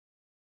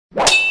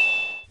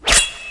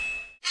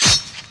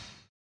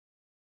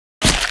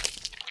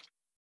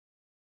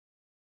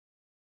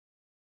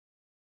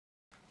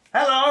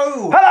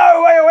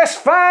Yes,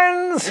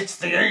 fans! It's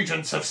the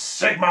agents of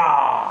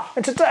Sigma!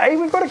 And today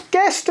we've got a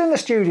guest in the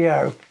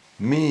studio.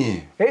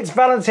 Me. It's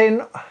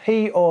Valentin,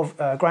 he of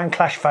Grand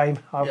Clash fame,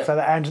 I would say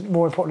that, and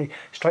more importantly,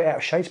 straight out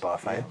of Shadespire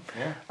fame.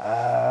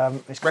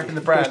 It's repping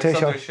the brand,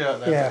 it's under his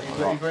shirt there. Yeah.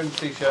 He's wearing the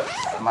t-shirt.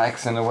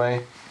 Mike's in the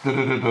way.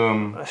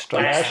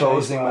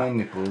 Exposing my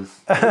nipples.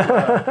 You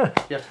have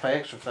to pay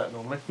extra for that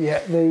normally. Yeah,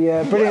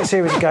 the brilliant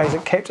series of games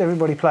that kept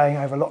everybody playing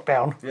over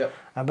lockdown. Yep.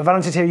 But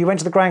Valentin's here, you went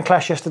to the Grand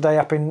Clash yesterday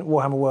up in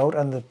Warhammer World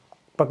and the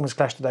Bugman's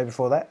Clash the day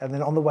before that, and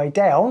then on the way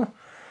down,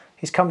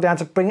 he's come down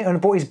to bring it and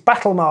brought his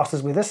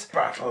Battlemasters with us.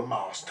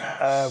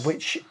 Battlemasters.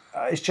 Which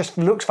it just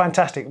looks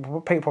fantastic.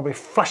 People probably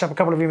flash up a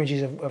couple of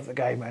images of the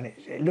game and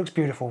it looks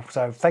beautiful.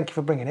 So thank you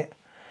for bringing it.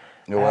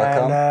 You're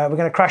welcome. And we're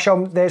going to crash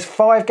on. There's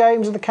 5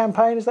 games in the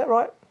campaign, is that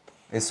right?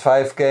 It's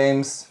 5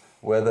 games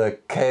where the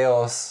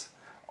Chaos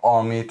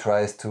Army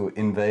tries to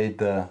invade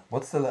the...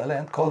 What's the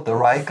land called? The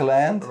Reich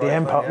land? The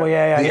Empire. Well,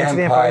 yeah, the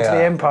into Empire.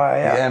 the Empire,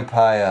 yeah. The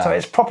Empire. So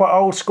it's proper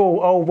old school,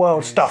 old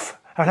world stuff.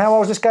 And how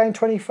old is this game?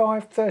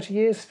 25, 30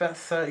 years? It's about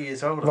 30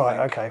 years old, Right,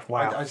 I think. okay,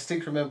 wow. I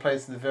distinctly remember playing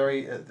this in the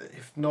very,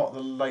 if not the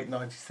late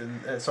 90s,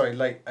 then,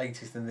 late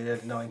 80s and the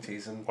early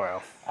 90s. And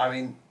Wow. I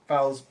mean,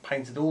 Val's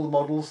painted all the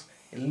models.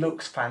 It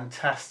looks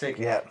fantastic.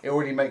 Yeah. It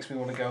already makes me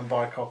want to go and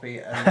buy a copy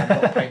and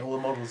not paint all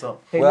the models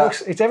up.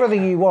 It's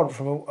everything you want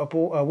from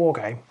a war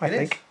game, I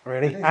think,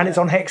 really. It is, and it's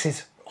on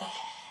hexes.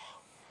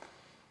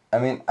 I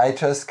mean, I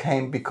just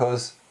came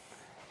because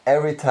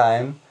every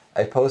time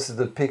I posted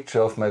a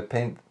picture of my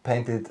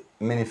painted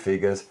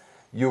minifigures,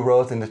 you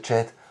wrote in the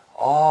chat,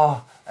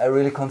 "Oh, I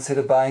really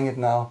consider buying it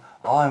now.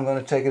 Oh, I'm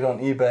gonna check it on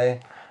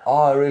eBay.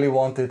 Oh, I really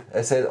want it."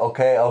 I said,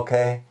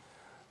 okay,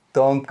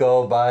 don't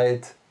go buy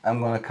it. I'm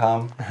gonna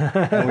come,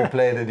 and we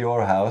play it at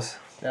your house.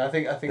 Yeah, I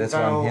think That's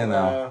Val, why I'm here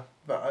now.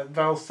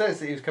 Val says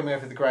that he was coming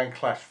over the Grand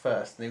Clash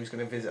first, and he was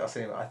going to visit us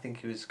anyway. I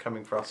think he was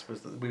coming for us.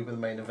 We were the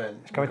main event.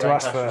 He's coming to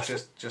us Clash first.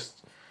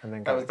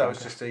 That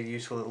was just a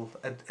useful little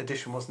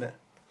addition, wasn't it?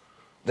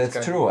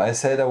 That's true. I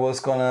said I was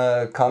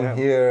gonna come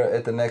here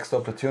at the next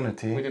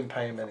opportunity. We didn't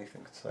pay him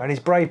anything. So. And he's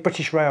brave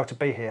British rail to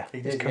be here.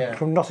 He did, come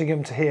from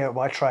Nottingham to here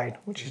by train,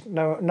 which is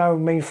no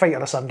mean feat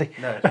on a Sunday.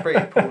 No, it's pretty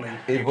appalling.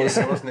 It was,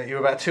 wasn't it? You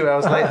were about 2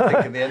 hours late, I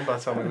think, in the end, by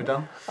the time we were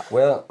done.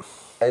 Well,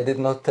 I did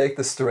not take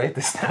the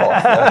straightest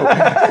off.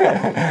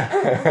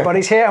 But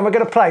he's here and we're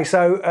going to play.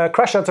 So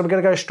Crash Hunter, we're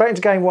going to go straight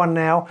into game 1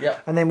 now.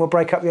 Yep. And then we'll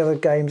break up the other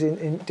games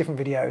in different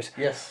videos.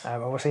 Yes.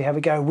 And we'll see how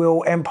we go.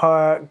 Will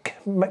Empire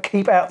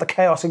keep out the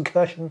Chaos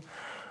incursion?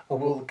 Or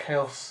will the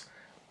Chaos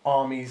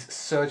armies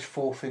surge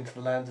forth into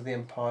the lands of the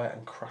Empire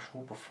and crush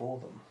all before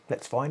them?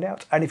 Let's find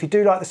out. And if you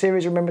do like the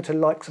series, remember to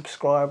like,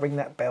 subscribe, ring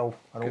that bell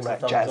and all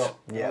that jazz.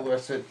 Yeah. All the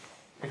rest of it.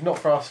 If not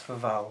for us, for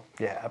Val.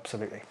 Yeah,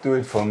 absolutely. Do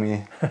it for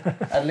me.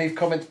 And leave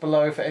comments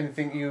below for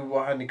anything you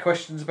had any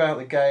questions about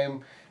the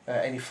game,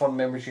 any fond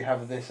memories you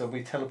have of this. I'll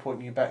be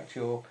teleporting you back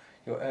to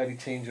your early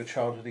teens, your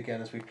childhood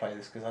again as we play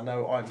this, because I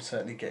know I'm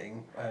certainly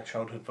getting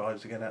childhood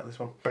vibes again out of this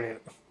one.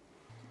 Brilliant.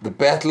 The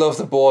Battle of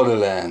the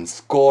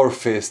Borderlands.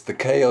 Gorefist, the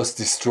Chaos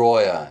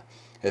Destroyer,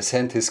 has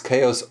sent his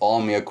Chaos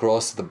army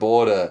across the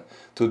border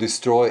to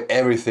destroy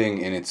everything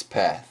in its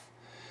path.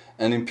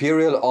 An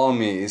Imperial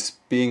army is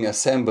being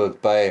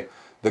assembled by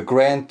the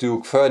Grand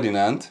Duke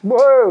Ferdinand,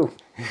 Whoa!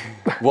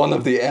 one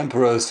of the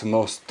Emperor's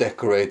most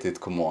decorated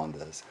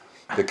commanders.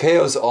 The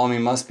Chaos Army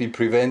must be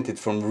prevented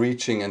from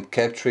reaching and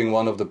capturing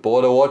one of the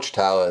border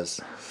watchtowers,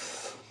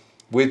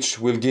 which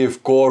will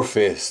give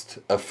Gorefist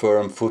a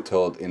firm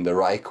foothold in the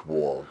Reich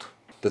world.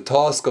 The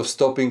task of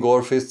stopping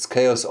Gorefist's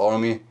Chaos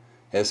Army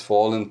has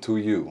fallen to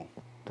you.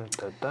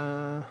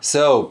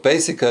 So,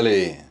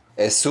 basically,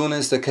 as soon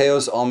as the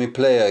Chaos Army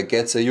player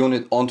gets a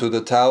unit onto the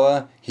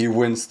tower, he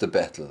wins the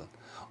battle.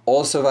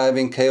 All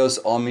surviving Chaos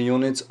Army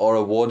units are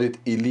awarded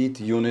Elite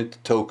Unit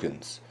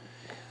tokens.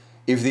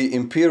 If the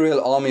Imperial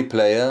Army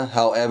player,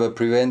 however,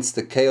 prevents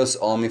the Chaos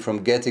Army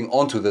from getting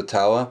onto the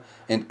tower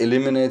and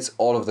eliminates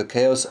all of the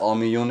Chaos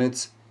Army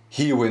units,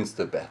 he wins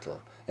the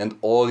battle. And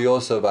all your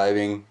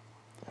surviving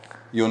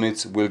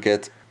units will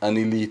get an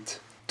Elite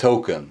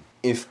token.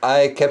 If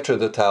I capture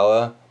the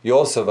tower,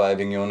 your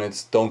surviving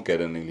units don't get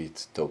an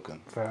Elite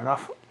token. Fair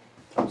enough.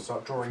 Time to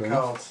start drawing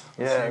cards.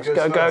 Yeah,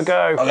 let's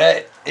go.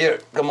 Okay, here,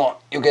 come on,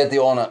 you get the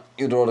honor,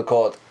 you draw the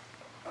card.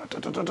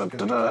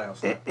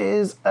 It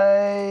is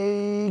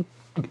a...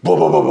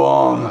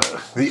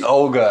 The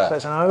Ogre.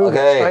 That's an ogre,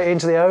 Okay. straight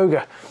into the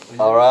ogre.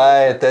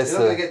 Alright, that's You're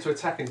not going to get to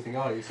attack anything,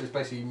 are you? So it's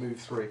basically you move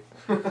 3.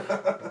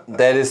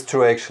 That is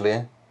true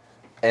actually.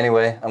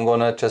 Anyway, I'm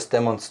gonna just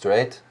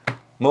demonstrate.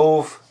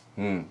 Move.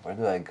 Where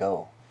do I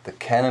go? The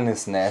cannon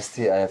is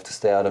nasty, I have to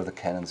stay out of the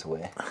cannon's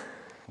way.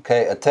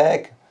 Okay,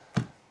 attack.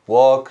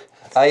 Walk.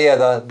 Ah yeah,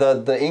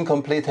 the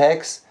incomplete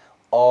hex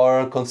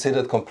are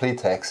considered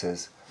complete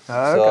hexes.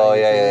 Okay, so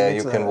yeah,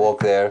 you can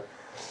walk there.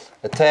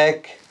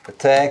 Attack,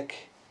 attack,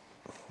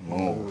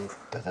 move.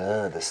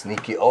 The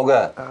sneaky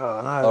ogre.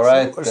 Oh no,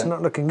 Alright, it's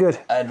not looking good.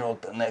 I draw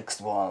the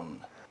next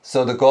one.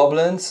 So the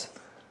goblins,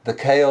 the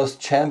chaos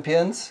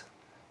champions,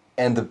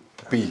 and the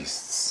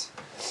beasts.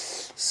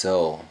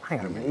 So. Hang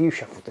on a minute, you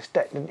shuffled this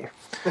deck, didn't you?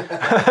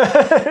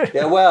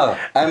 Yeah, well,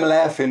 I'm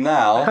laughing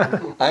now.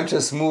 I'm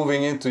just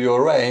moving into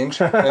your range,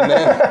 and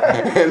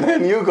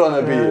then you're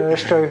gonna be.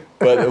 That's true.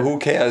 But who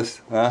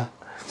cares, huh?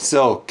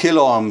 So, Kill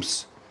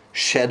Arms,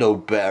 Shadow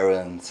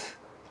Barons.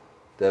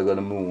 They're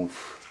gonna move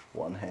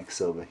 1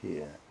 hex over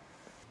here.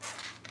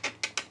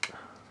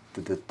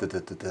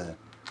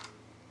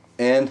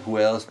 And who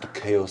else? The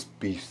Chaos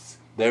Beasts.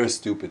 They're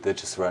stupid, they're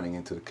just running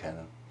into the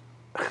cannon.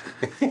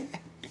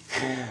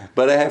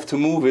 But I have to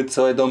move it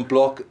so I don't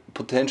block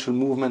potential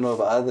movement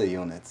of other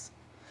units.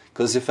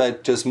 Because if I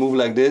just move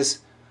like this,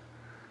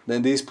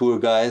 then these poor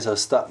guys are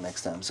stuck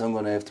next time. So I'm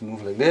gonna have to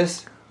move like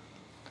this.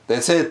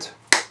 That's it.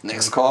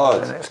 Next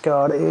card. The next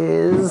card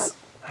is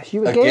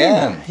you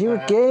again. You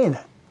again.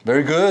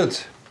 Very good.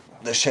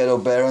 The Shadow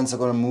Barons are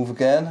gonna move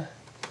again.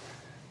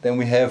 Then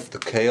we have the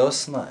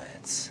Chaos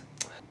Knights.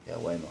 Yeah,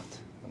 why not?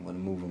 I'm gonna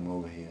move them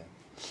over here.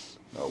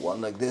 No, one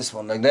like this,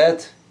 one like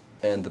that.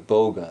 And the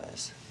bow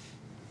guys.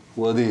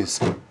 Who are these?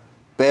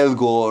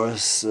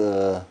 Belgors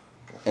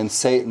and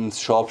Satan's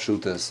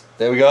sharpshooters.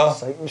 There we go.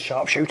 Satan's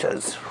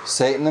sharpshooters.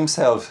 Satan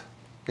himself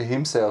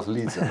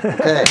leads them.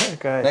 Okay.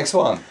 Okay. Next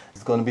one.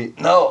 It's gonna be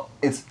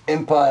it's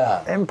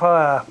Empire.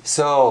 Empire.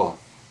 So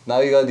now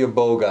you got your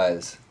bow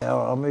guys. Yeah,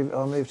 I'll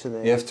move to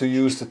the. You have to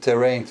use the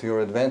terrain to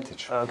your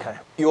advantage. Okay.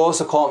 You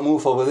also can't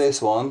move over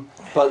this one,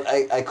 but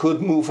I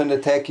could move and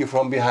attack you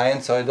from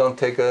behind, so I don't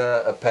take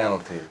a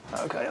penalty.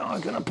 Okay,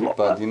 I'm gonna block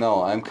But that. you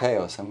know, I'm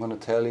Chaos. I'm gonna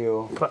tell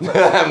you.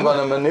 I'm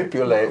gonna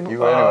manipulate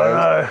you anyway.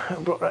 Oh no!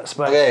 Block that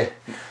space. Okay.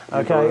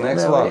 Okay.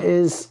 Next now one. it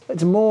is.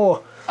 It's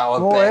more. Our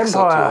more backs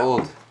Empire. are too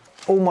old.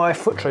 All my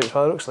foot troops,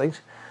 by the looks of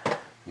things,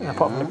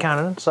 apart from the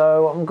cannon.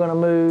 So I'm gonna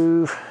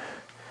move.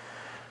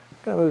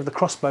 The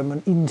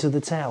crossbowman into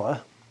the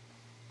tower.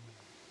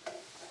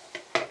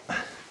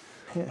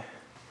 Yeah.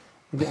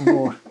 You're getting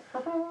bored.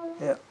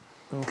 Yeah.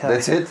 Okay.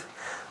 That's it.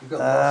 I've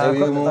got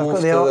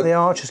the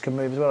archers can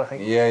move as well, I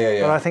think. Yeah.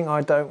 But I think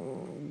I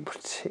don't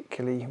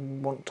particularly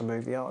want to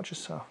move the archers,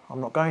 so I'm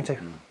not going to.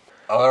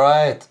 All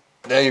right,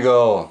 there you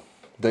go.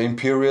 The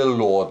Imperial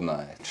Lord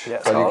Knight.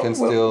 Yeah, but you can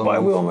still. I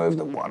will move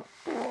the one.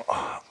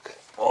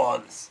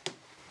 Oh,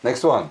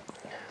 next one.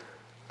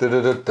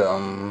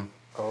 Da-da-da-dum.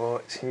 Oh,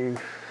 it's you.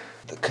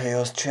 The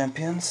Chaos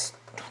Champions.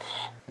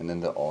 And then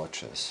the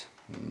Archers.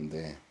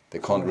 They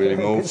can't really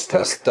move.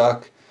 They're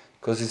stuck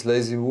because it's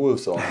lazy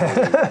wolves on.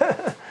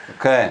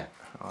 Okay.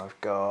 I've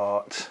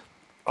got.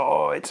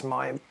 Oh, it's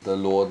my. The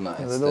Lord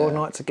Knights. The Lord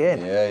Knights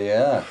again.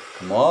 Yeah.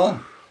 Come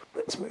on.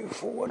 Let's move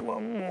forward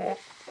one more.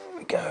 There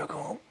we go.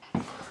 Come on.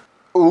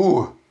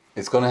 Ooh,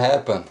 it's gonna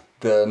happen.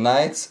 The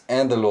Knights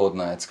and the Lord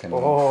Knights can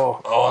move.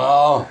 Oh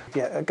no.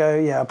 Yeah, go.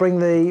 Yeah, bring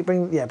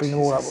them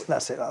all up.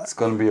 That's it. Like It's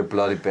gonna be a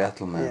bloody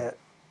battle, man. Yeah.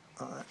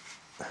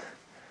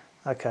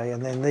 Okay,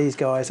 and then these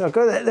guys.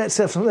 Let's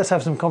have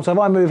some comp. So if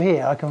I move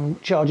here, I can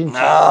charge into.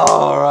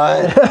 All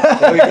right.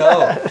 There we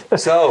go.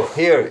 So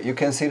here you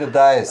can see the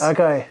dice.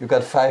 Okay. You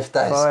got 5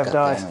 dice. 5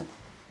 dice. Damn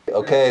it.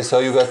 Okay, so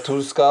you got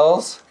 2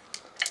 skulls.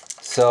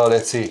 So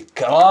let's see.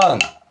 Come on.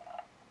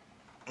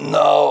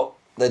 No,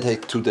 they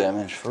take 2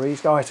 damage. 3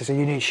 guys. So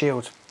you need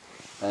shields.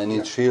 I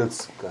need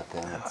shields. God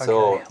damn it. Okay.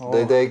 So Oh.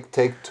 they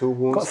take 2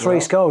 wounds. Got 3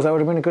 skulls. That would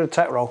have been a good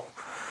attack roll.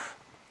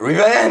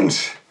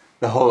 Revenge.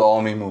 The whole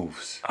army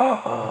moves.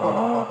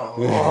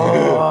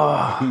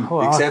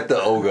 Except the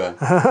ogre.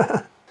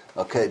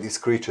 Okay, these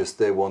creatures,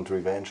 they want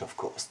revenge, of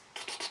course.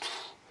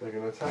 They're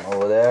going to attack.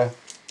 Over there,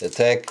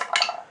 attack.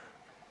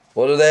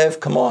 What do they have?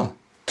 Come on.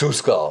 2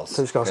 skulls.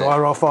 2 skulls. Okay. So I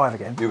roll 5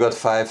 again. You got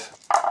 5.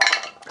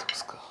 2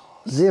 skulls.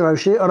 0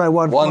 shield. Oh no,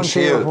 one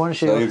shield. 1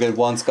 shield. So you get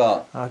 1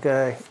 skull.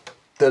 Okay.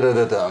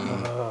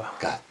 Da-da-da-dum.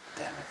 God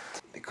damn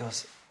it.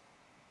 Because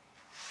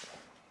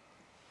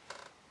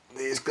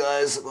these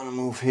guys are gonna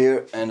move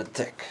here and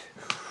attack.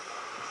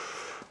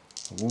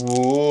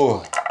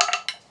 Ooh.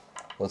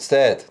 What's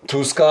that?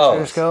 2 skulls.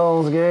 2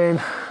 skulls again.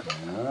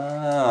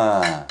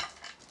 Ah.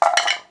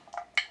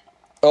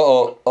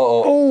 Uh-oh.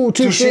 Oh,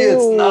 2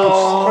 shields.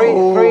 No.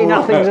 3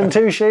 nothings and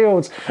 2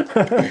 shields.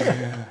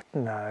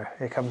 No,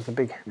 here comes the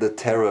big. The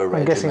terror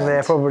regiment. I'm guessing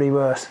they're probably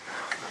worse.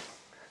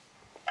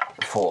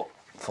 4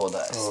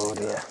 dice.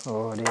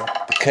 Oh dear.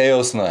 The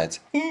Chaos Knights.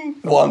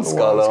 1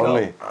 skull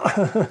only.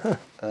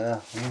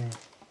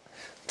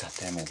 God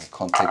damn it, I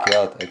can't take you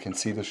out. I can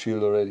see the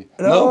shield already.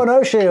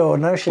 No shield.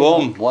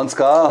 Boom, 1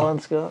 skull. 1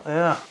 skull,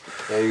 yeah.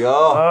 There you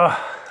go.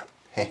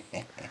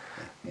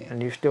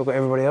 And you've still got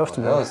everybody else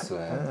to do.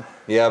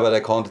 Yeah, but I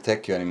can't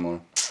attack you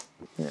anymore.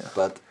 Yeah.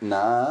 But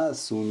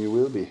soon you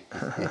will be.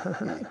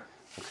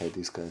 Okay,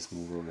 these guys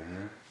move over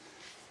here.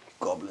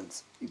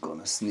 Goblins, you're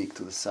gonna sneak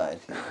to the side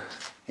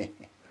here.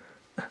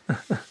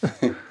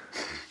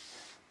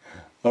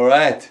 All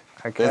right,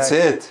 Okay. that's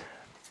it.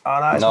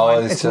 Oh no,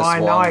 it's my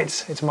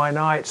knights. It's my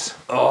knights.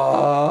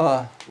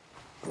 Oh.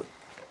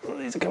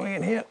 These are coming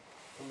in here.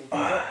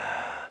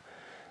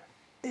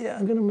 Yeah,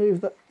 I'm going to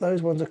move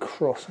those ones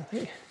across, I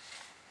think.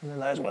 And then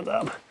those ones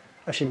up.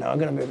 Actually, no, I'm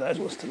going to move those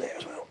ones to there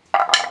as well.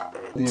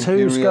 The 2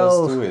 Imperials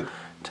skulls. do it.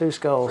 2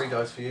 skulls. 3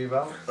 dice for you,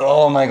 Val.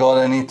 Oh my god,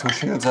 I need 2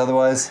 shields,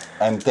 otherwise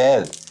I'm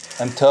dead.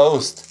 I'm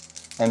toast.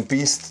 I'm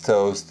beast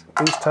toast.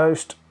 Beast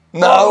toast.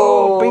 No!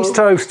 Oh, beast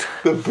toast.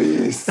 The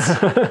beasts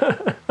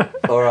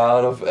are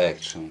out of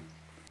action.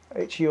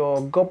 It's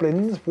your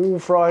goblins,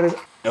 wolf riders.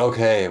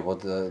 Okay,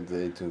 what do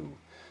they do?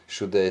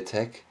 Should they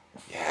attack?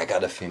 Yeah, I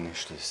gotta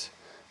finish this.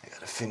 I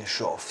gotta finish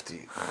off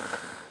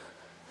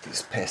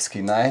these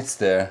pesky knights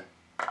there.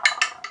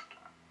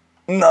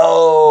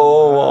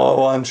 No!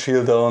 1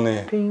 shield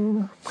only.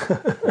 Ping.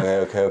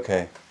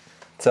 Okay.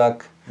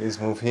 Zack, please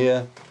move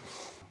here.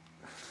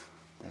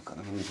 They're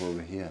gonna move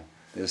over here.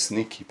 They're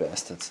sneaky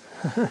bastards.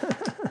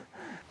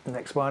 The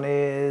next one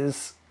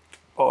is...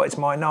 Oh, it's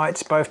my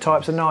knights, both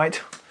types of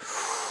knight.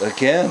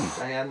 Again?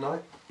 Day and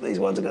night. These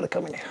ones are going to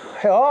come in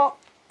here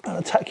and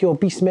attack your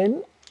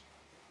beastmen.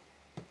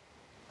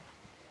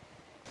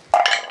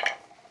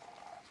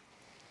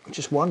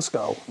 Just 1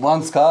 skull.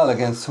 1 skull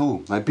against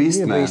who? My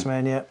beastman. Your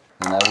beastman, yeah.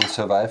 And I will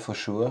survive for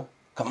sure.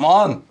 Come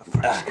on!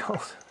 3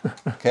 skulls.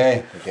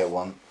 Okay, we get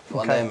one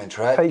damage,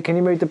 right? Hey, can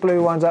you move the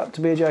blue ones up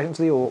to be adjacent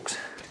to the orcs?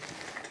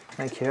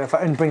 Thank you.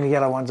 And bring the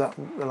yellow ones up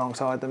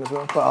alongside them as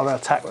well. But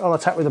I'll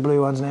attack with the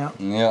blue ones now.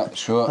 Yeah,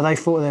 sure. Are they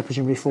 4? They're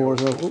presumably 4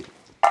 as well. Ooh.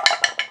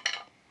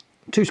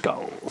 2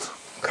 skulls.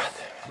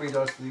 3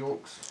 dice for the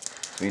orcs.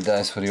 3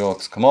 dice for the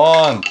orcs. Come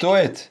on, do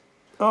it!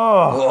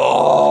 Oh!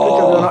 Good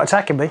job you're not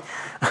attacking me.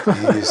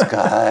 These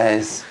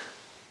guys.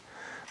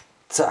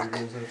 Zack.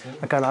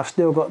 Okay, I've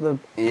still got the...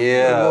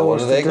 Yeah, the what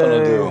wolves are they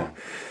going to do?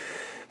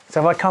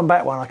 So if I come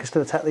back 1, I can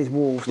still attack these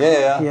wolves.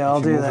 Yeah. Yeah, I'll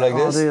If you do move that. like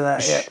I'll this. do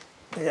that,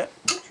 yeah.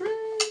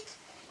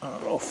 I'll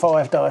roll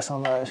 5 dice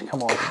on those.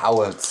 Come on.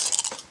 Cowards.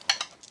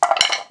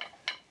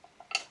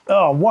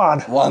 Oh,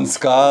 1. 1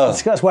 skull.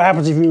 That's what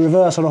happens if you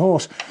reverse on a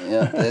horse.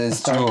 Yeah, that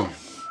is true.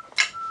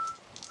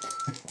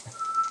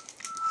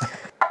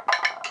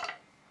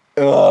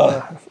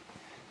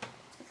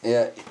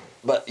 Yeah,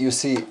 but you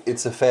see,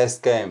 it's a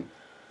fast game.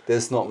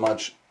 There's not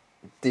much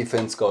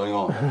defense going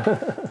on,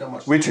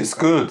 which is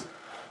good.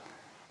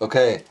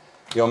 Okay,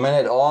 your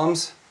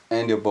men-at-arms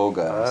and your bow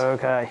guys.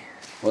 Okay.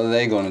 What are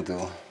they gonna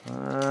do?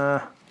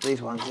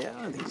 These ones, yeah,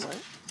 I think so.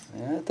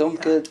 Yeah, don't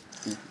get...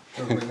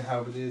 Don't bring the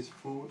halberdiers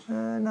forward.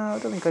 No, I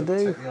don't think I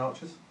do. Take the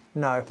archers.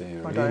 No, They I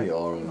really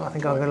don't. are. I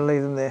think I'm going to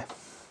leave them there.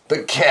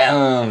 The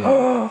cannon!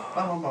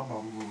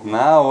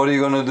 Now, what are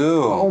you gonna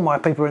do? All my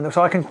people are in there,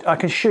 so I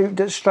can shoot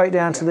straight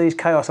down to these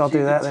chaos. I'll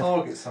do that then.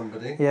 Target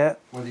somebody. Yeah.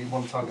 Whether you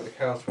want to target the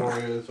Chaos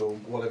Warriors or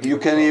whatever. You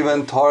can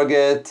even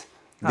target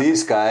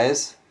these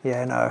guys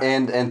Yeah, no.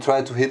 and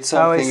try to hit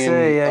something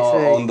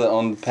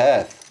on the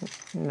path.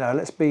 No,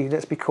 let's be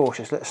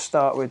cautious. Let's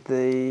start with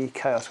the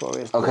chaos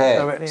warriors. Okay.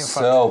 Directly in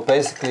front. So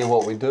basically,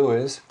 what we do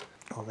is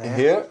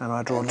here, and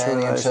I draw and 2 then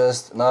of you those.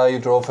 just now you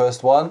draw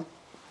first 1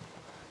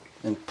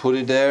 and put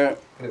it there.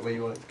 Put it where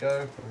you want it to go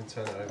and then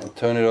turn it over. And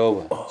turn it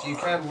over. So you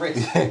can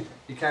risk.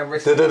 You can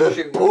risk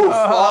shooting. Poof!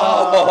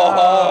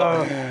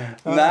 Oh.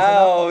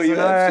 Now you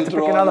have to pick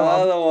draw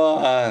another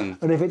one.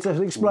 And if it's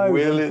an explosion,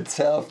 Will it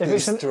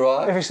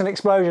self-destruct? if it's an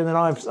explosion, then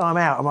I'm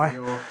out, am I?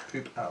 You're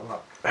poop out of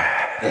luck.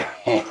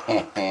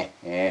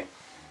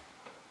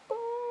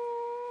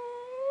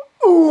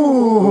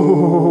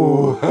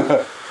 Ooh!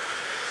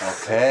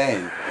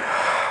 Okay.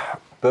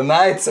 The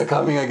knights are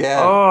coming again.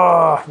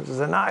 Oh, this is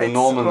a knight. The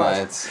normal Right.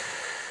 knights.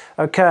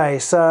 Okay,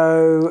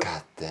 so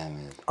God damn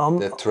it.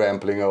 They're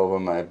trampling over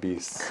my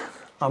beasts.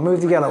 I'll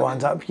move the yellow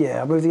ones up. Yeah,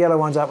 I'll move the yellow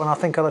ones up, and I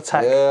think I'll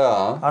attack.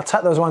 Yeah. I'll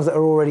attack those ones that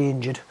are already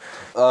injured.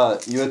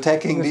 You're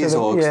attacking these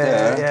orcs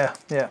there.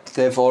 Yeah.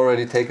 They've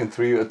already taken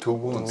 2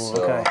 wounds. Ooh,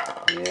 so, okay.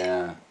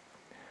 yeah.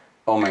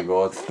 Oh my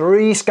god.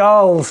 3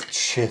 skulls.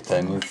 Shit,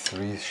 I need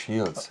 3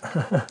 shields.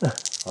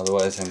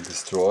 Otherwise I'm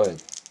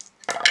destroyed.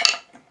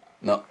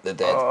 No, they're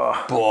dead.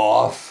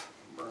 Boff.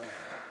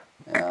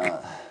 Yeah.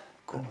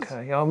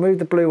 Okay, I'll move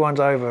the blue ones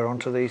over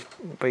onto these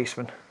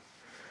beastmen.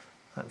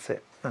 That's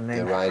it. And then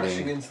They're Crashing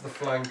riding. into the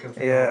flank of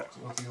the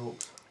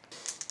orcs.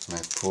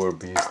 My poor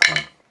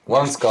beastman.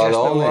 1 skull just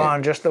only. the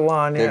one, just the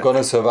one. Yeah. They're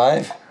gonna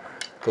survive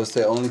because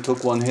they only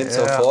took 1 hit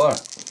so far.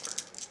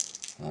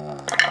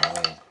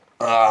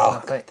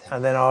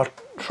 And then I'll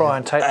try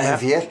and take them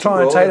have yet out. to Try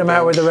and roll take a them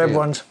out with the damn red shit.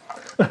 ones.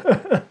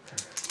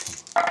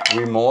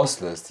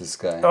 Remorseless, this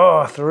guy.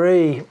 Oh,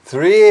 3.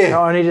 3!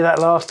 Oh, I needed that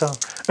last time.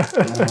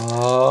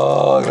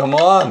 Oh, come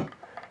on!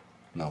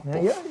 No,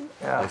 Yeah.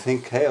 I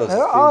think chaos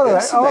Are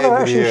has there been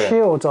actually decimated here.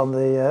 shields on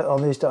the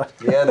on these dice?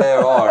 Yeah, there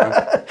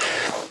are.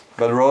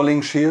 But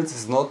rolling shields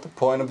is not the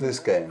point of this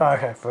game.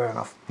 Okay, fair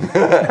enough.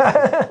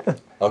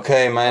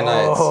 Okay, my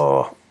knights.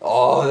 Oh,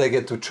 Oh, they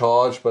get to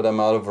charge, but I'm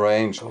out of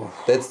range.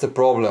 That's the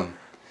problem.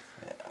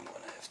 Yeah, I'm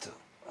gonna have to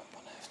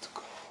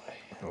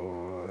go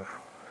away.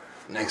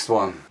 Next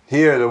one.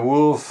 Here, the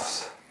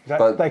wolves.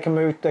 But they can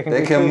move. They can. they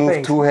do can 2 move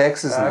things. 2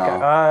 hexes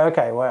now.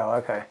 Okay. Wow.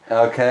 Okay.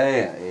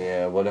 Okay,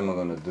 yeah, what am I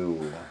gonna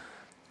do?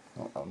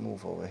 I'll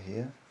move over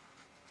here.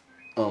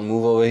 I'll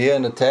move over here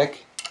and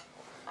attack.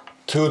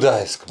 2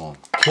 dice, come on.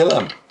 Kill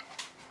him.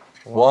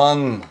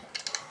 1.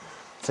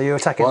 So you're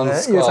attacking. One You're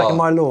skull. attacking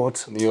my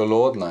lords. Your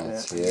Lord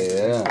Knights,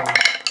 yeah.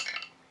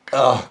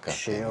 Oh, God.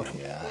 Shield.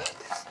 Yeah.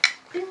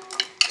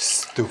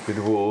 Stupid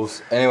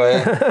wolves.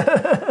 Anyway,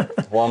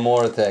 one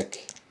more attack.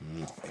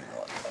 No,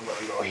 I'm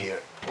gonna go here.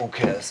 Who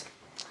cares?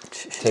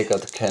 Take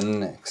out the cannon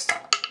next.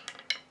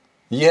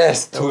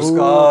 Yes, two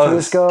skulls.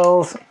 2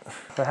 skulls.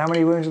 So how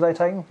many wounds are they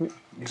taking?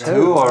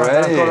 2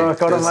 already.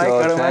 Gotta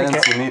make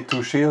it. You need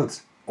 2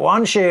 shields.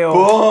 1 shield.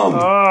 Boom!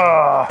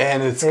 Oh.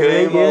 And it's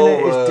Every game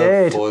unit is over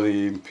dead. for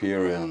the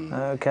Imperium.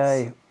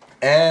 Okay.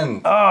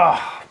 And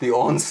the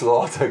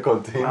onslaught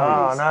continues.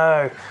 Oh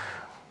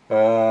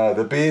no.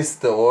 The beasts,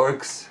 the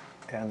orcs,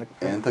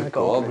 And the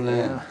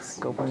goblins.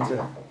 Yeah. Goblins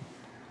are...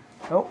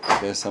 Oh.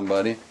 There's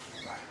somebody.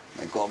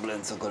 My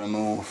goblins are gonna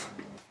move.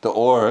 The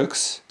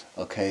orcs.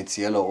 Okay, it's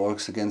yellow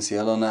orcs against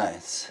yellow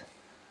knights.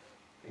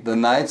 The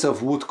knights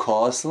of Wood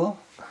Castle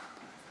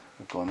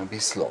are gonna be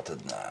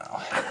slaughtered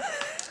now.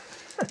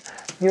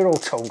 You're all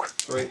talk.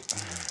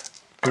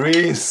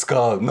 3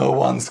 skulls. No,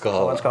 1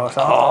 skull. 1 skull.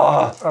 So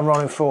I'm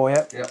rolling 4,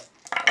 yep. Yep.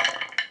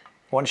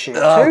 1 shield.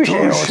 2 2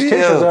 shields. 2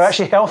 shields are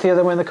actually healthier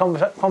than when the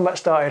combat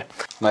started.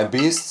 My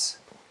beasts.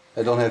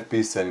 I don't have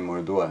beasts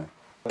anymore, do I?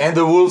 And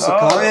the wolves are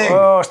coming!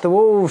 Oh, it's the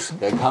wolves.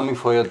 They're coming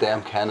for your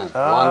damn cannon. 1, 2.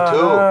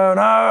 Oh,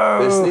 no.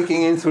 They're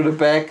sneaking in through the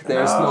back.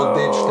 There's no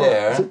ditch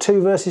there. Is it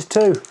 2 versus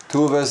 2?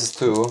 2 versus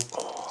 2.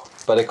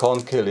 But I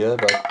can't kill you,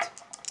 but...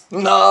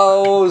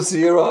 No!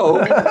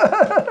 0!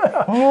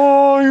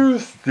 Oh, you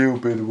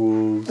stupid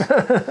wolves.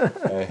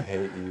 I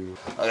hate you.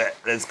 Okay,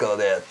 let's go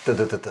there.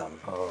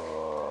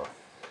 Oh.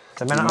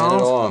 The men at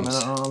arms. Men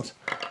at arms.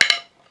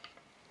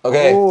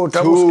 Okay, Oh,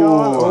 double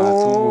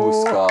skull.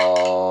 2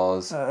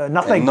 skulls.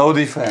 Nothing. And no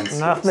defense.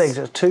 Nothing.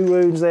 Just 2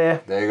 wounds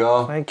there. There you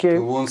go. Thank you.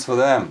 2 wounds for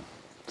them.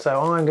 So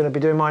I'm going to be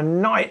doing my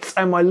knights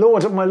and my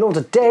lords. My lords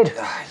are dead.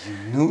 You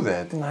knew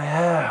that.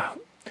 Yeah.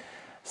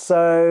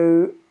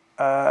 So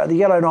the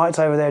yellow knights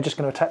over there are just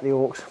going to attack the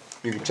orcs.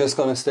 You're just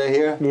going to stay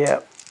here? Yeah.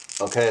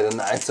 Okay, the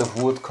Knights of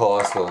Wood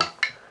Castle.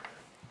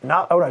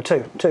 No, oh no,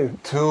 2. 2.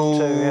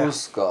 2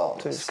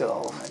 skulls. 2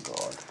 skulls. Oh my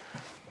god.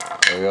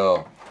 There you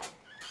go.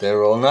 They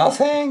roll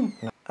nothing.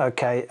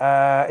 Okay,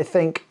 I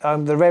think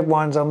the red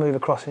ones I'll move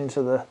across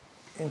into the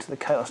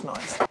Chaos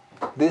Knights.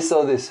 This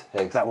or this,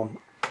 Hex? That one.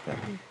 Yeah.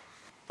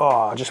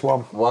 Oh, just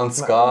 1. 1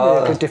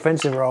 skull. Yeah, good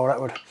defensive roll, that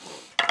would.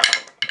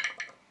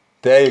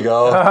 There you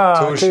go.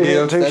 2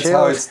 shields. That's shields.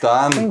 how it's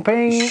done. Ping,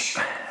 ping.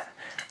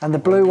 And the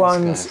blue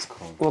ones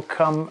will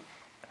come.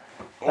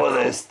 Well,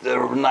 there's the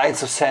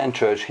Knights of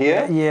Sandchurch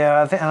here.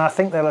 Yeah, I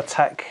think they'll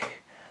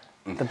attack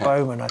the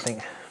bowmen. I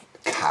think.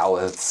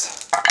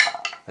 Cowards.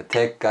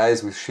 Attack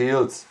guys with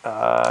shields.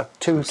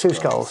 2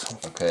 skulls.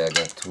 Okay, I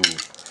got 2.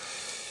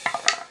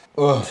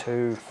 Ugh.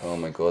 2. Oh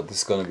my god, this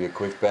is gonna be a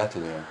quick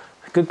battle here.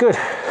 Good, good.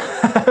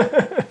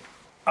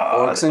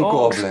 Orcs and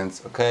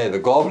goblins. Okay, the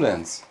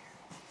goblins.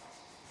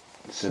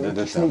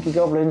 Sneaky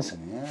goblins.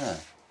 Yeah.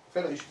 I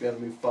feel like you should be able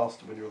to move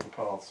faster when you're on the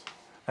paths.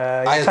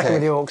 Attacking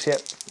with the orcs,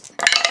 yep.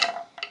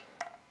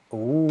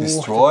 Ooh,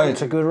 Destroyed.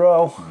 It's a good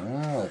roll.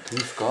 Yeah, 2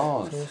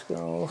 skulls. 2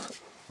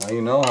 skulls. Now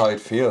you know how it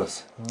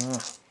feels.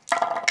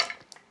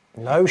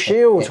 No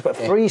shields, but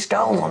 3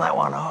 skulls on that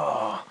one.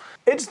 Oh,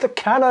 it's the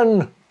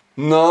cannon.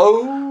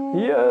 No.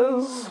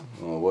 Yes.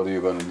 Oh, what are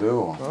you gonna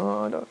do?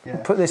 Oh, I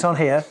don't. Put this on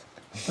here.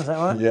 Is that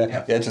right?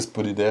 Yeah, just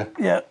put it there.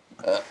 Yeah.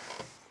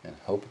 And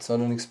hope it's not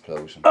an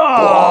explosion.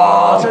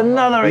 Oh, it's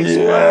another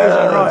explosion.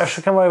 Yes. Right, I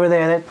should come over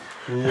there then.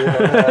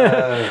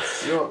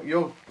 Yes.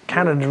 Your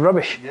cannon's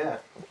rubbish. Yeah.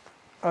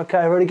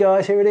 Okay, ready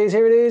guys, here it is,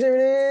 here it is, here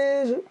it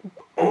is.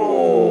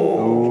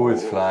 Oh,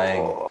 it's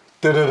flying.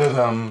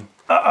 Da-da-da-dum.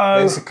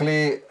 Uh-oh.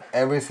 Basically,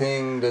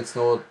 everything that's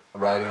not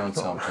riding on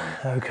something.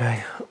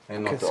 Okay.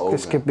 And not the ogre.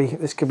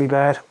 This could be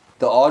bad.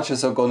 The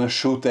archers are gonna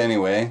shoot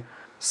anyway.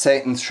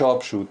 Satan's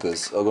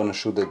sharpshooters are gonna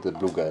shoot at the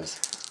blue guys.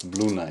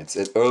 Blue knights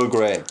at Earl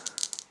Grey.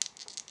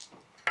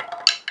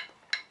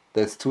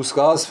 That's 2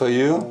 skulls for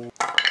you.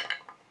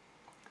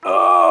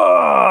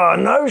 Oh,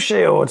 no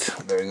shields.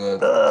 Very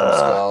good. 2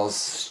 skulls.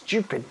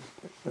 Stupid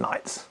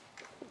knights.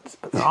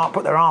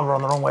 Put their armour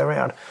on the wrong way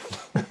around.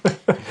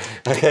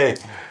 Okay.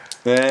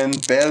 Then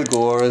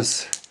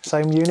Belgor's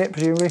Same unit,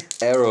 presumably.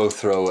 arrow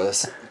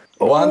throwers.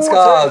 1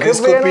 skull. This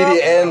could be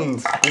the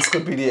end. This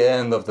could be the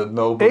end of the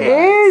noble It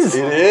knights. is.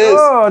 It is.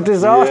 Oh,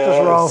 disastrous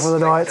Yes. roll for the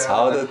knights.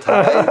 How the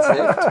tides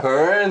have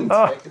turned.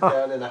 Take it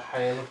down in a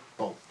hail of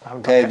bolts.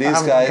 Okay,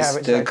 these guys,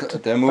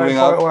 they're moving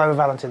Don't up, all over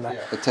Valentin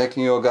there.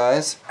 attacking your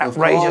guys. Of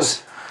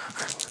Outrageous.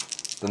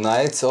 course. The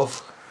knights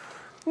of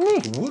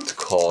Wood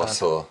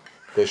Castle.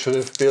 They should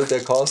have built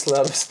their castle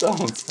out of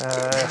stones,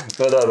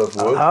 not out of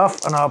wood.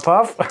 Half and half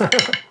half.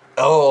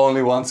 Oh,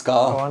 only 1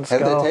 skull. One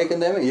Have skull. they taken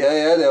them?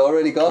 Yeah, they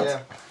already got. Yeah.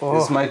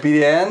 This might be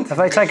the end. Have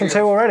they taken 2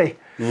 already?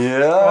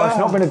 Yeah. Oh, it's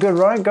not been a good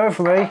run. Go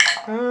for me.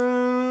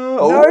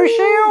 Oh. No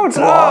shields.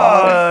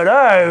 Oh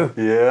no.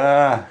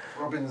 Yeah.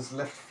 Robin's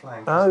left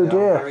flank Oh, is now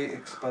dear. very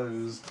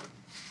exposed.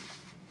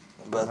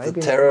 But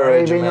the terror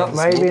regiment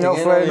maybe not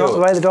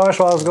the way the dice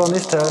rolls gone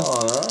this turn.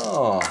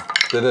 Oh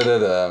no.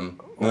 Da-da-da-da.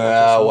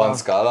 Nah, 1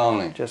 skull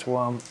only. Just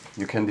 1.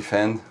 You can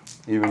defend.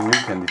 Even you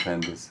can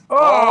defend this.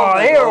 Oh,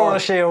 my here are God. all the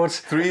shields.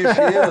 3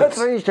 shields.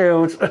 3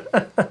 shields.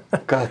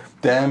 God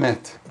damn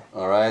it.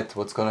 Alright,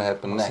 what's gonna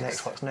happen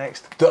next? What's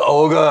next? The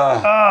ogre!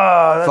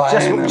 Oh,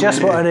 Finally.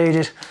 just what I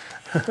needed.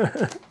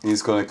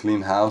 He's gonna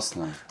clean house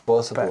now.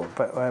 Possible.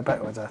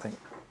 Backwards, I think.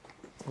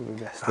 Would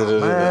be best.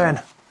 Da-da-da-da. Oh,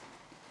 man.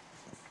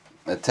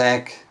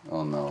 Attack.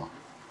 Oh no.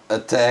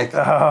 Attack.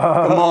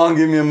 Come on,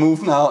 give me a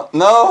move now.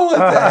 No,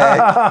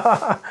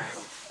 attack.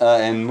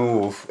 And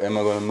move. Am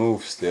I gonna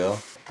move still?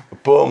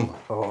 Boom.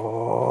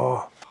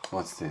 Oh,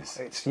 What's this?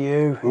 it's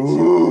you.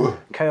 Ooh.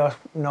 Chaos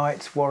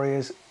Knights,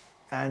 Warriors,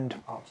 and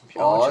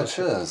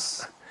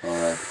Archers.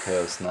 Alright,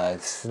 Chaos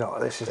Knights.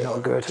 This is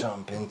not good.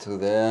 Jump into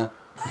there.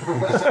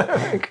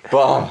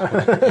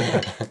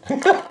 Bam.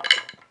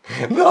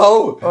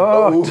 No!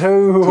 Oh, Ooh,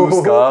 two.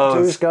 2 skulls.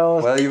 2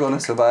 skulls. Well, you gonna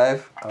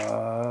survive?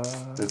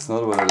 That's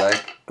not what I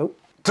like. Oh,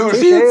 2 2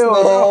 shields!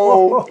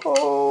 No!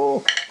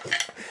 Oh.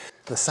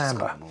 The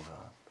Samba.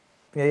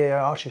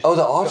 Yeah, archers. Oh,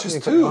 the archers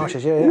You put too? the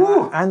archers, yeah.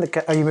 Ooh. And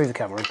you move the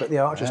cavalry, but the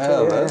archers Yeah, too.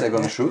 well, Yeah, they're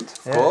gonna shoot,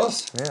 of Yeah.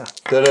 course. Yeah.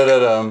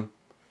 Da-da-da-dum.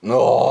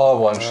 No,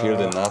 1 shield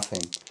and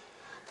nothing.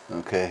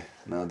 Okay,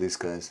 now these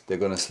guys, they're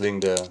gonna sling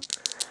their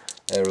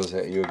arrows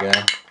at you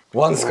again.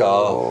 1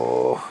 skull.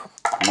 Oh.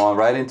 Come on,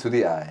 right into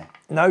the eye.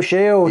 No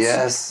shields.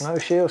 Yes. No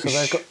shields.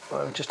 So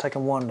I've just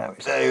taken 1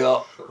 damage. There you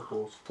go.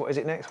 What is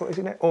it next?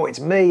 Oh,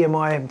 it's me and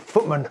my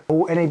footman.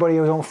 Or anybody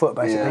who's on foot,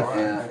 basically.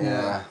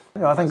 Yeah.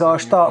 I think I'll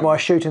start by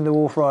shooting the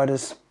wolf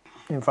riders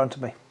in front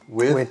of me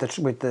With? the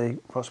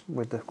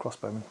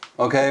crossbowmen.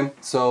 Okay,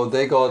 so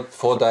they got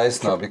 4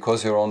 dice now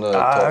because you're on the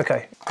top.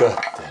 Okay. God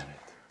damn it.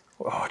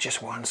 Oh,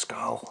 just 1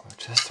 skull.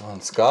 Just 1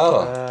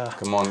 skull.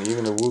 Come on,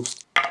 even the wolves.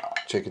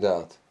 Check it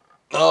out.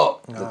 No,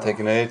 they're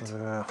taking 8.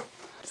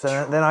 So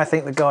then I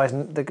think the guys,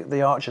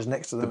 the archers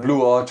next to them. The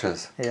blue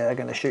archers. Yeah, are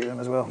going to shoot them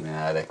as well.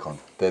 Nah, they can't.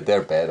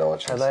 They're bad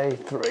archers. Are they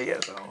 3?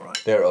 Yes, all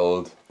right. They're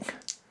old.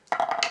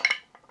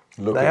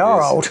 Look They at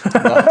are this. old.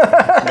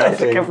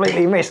 Nothing.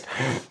 Completely missed.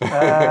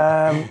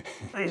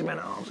 These men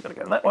at arms got to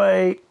go that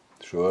way.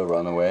 Sure,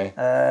 run away.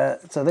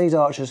 So these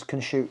archers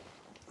can shoot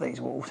these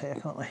wolves here,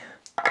 can't they?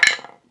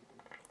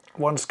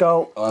 1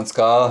 skull. 1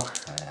 skull.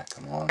 Yeah,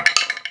 come on.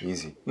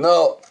 Easy.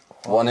 No.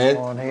 1 hit.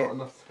 1 hit. Not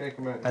enough to take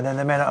him out. And then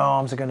the men at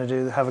arms are going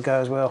to have a go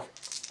as well.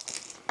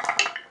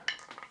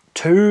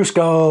 2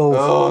 skulls.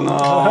 Oh no.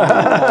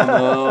 Oh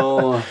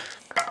no.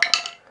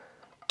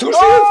 2 shields.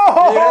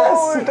 Oh,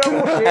 Yes.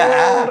 double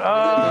shield.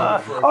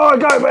 Oh, I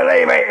don't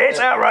believe it. It's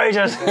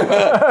outrageous.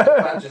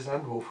 Badgers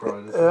and wolf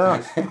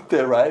riders.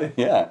 They're right.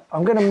 Yeah.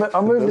 I'll move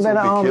the Those men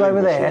at would be arms killing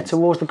over there machines.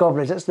 towards the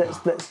goblins.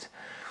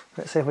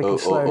 Let's see if we can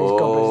slow these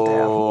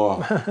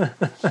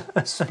goblins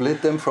down.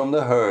 Split them from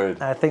the herd.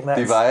 I think that's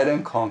Divide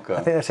and conquer.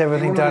 I think that's Do you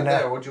everything want to done move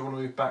there, now. or do you want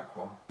to move back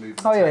one?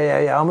 Oh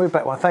yeah. I'll move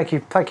back 1. Thank you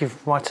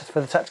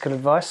for the tactical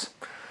advice.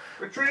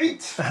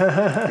 Retreat!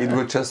 It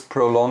would just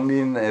prolong the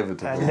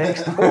inevitable. And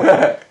next,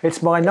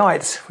 it's my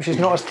knights, which is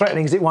not as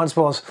threatening as it once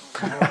was.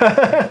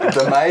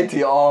 The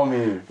mighty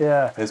army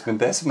Yeah. has been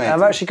decimated.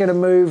 I'm actually going to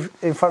move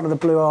in front of the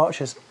blue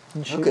archers.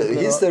 And shoot Look, the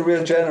blue he's the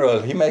real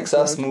general. He makes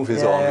us move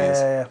his armies.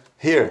 Yeah.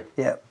 Here,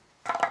 Yeah.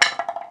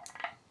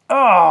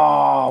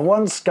 Oh,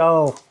 1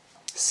 skull.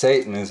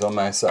 Satan is on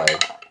my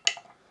side.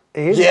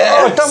 He is.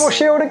 Yes! Oh, double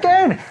shield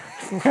again.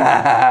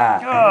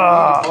 That's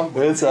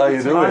how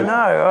you do it. I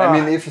know. I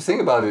mean, if you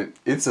think about it,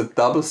 it's a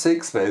double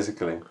 6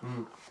 basically.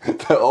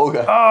 The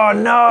ogre. Oh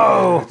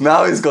no.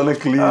 Now he's gonna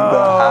clean the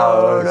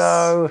house.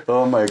 no.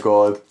 Oh my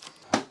god.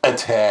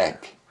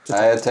 Attack.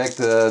 I attacked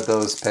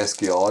those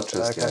pesky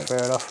archers Okay, there.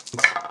 fair enough.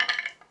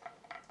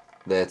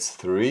 That's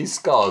 3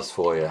 skulls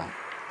for you.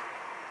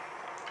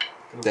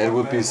 That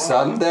would be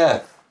sudden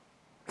death.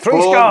 3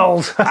 Boom.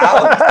 skulls.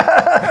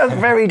 Out.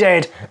 Very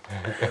dead.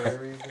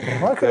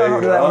 Why could I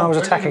not do that when I was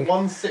Only attacking?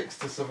 1/6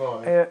 to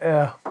survive.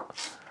 Yeah.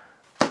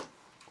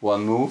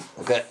 1 move.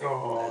 Okay.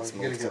 Oh, Let's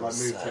you're going move to get to like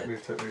the move,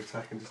 side.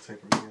 attack, and just take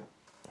everything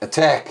out.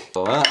 Attack.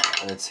 So,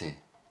 let's see.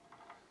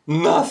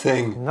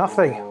 Nothing.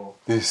 Nothing. Oh.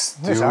 This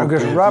This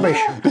ogre's rubbish.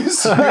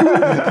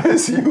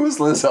 this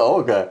useless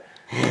ogre.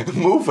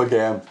 Move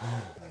again.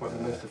 Quite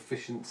the most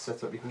efficient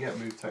setup you can get.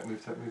 Move, attack, move,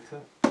 attack, move,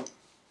 attack.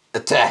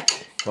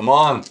 Attack. Come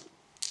on.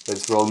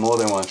 Let's roll more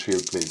than 1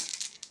 shield, please.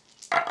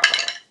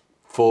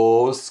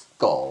 4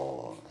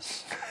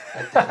 skulls.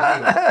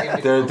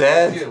 They're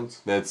dead.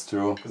 That's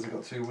true. Because they've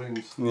got 2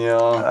 wounds.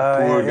 Yeah,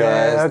 poor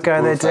guys. Okay, the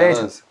poor they're dead.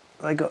 fellas.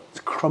 They got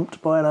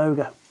crumped by an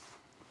ogre.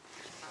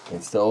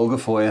 It's the ogre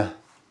for you.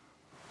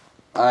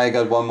 I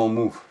got 1 more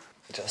move.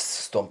 Just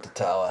stomp the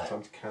tower.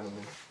 Time to cannon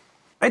them.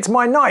 It's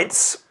my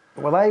knights.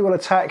 Well, they will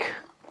attack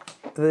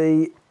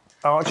the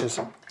archers.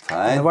 And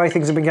Fine. the way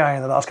things have been going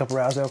in the last couple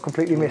of rounds, they'll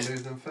completely You want miss. to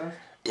move them first?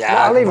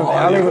 Yeah, I'll leave come it there,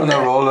 on, I'll leave you're it gonna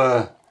there. roll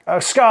a... Oh,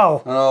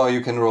 skull. No,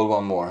 you can roll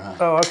 1 more. Huh?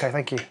 Oh, okay,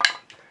 thank you.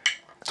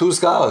 2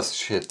 skulls.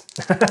 Shit.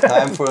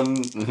 Time for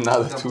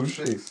another 2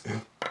 shields.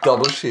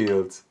 Double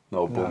shields.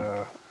 No, boom.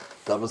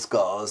 Double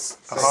skulls.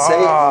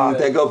 Satan,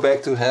 they go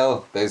back to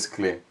hell,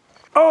 basically.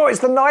 Oh, it's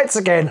the knights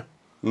again.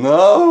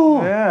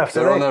 No! Yeah, so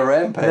they're on a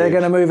rampage. They're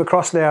going to move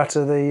across now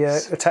to the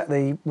attack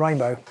the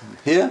rainbow.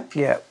 Here?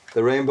 Yeah.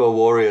 The Rainbow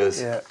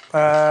Warriors. Yeah.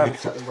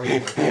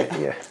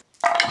 Yeah.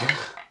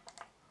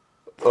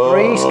 Oh,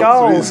 3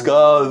 skulls. 3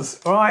 skulls.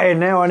 Right,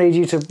 now I need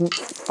you to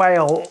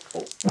fail.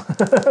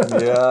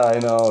 Yeah, I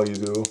know you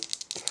do.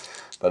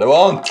 But I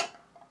won't.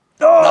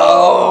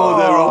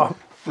 Oh!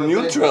 They're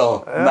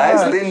neutral.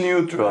 Nicely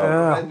neutral.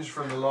 Revenge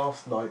from the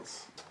last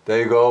nights. There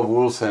you go,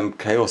 Wolves and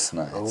Chaos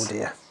Knights. Oh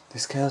dear.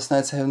 These Chaos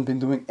Knights haven't been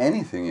doing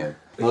anything yet.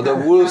 No, the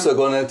Wolves are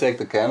gonna attack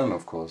the cannon,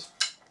 of course.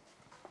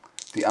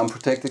 The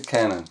unprotected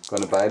cannon.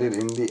 Gonna bite it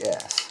in the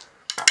ass.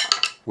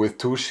 With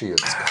 2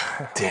 shields.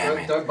 Damn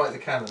it. Don't bite the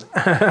cannon.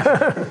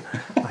 I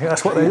think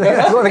that's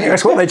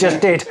what they just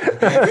did.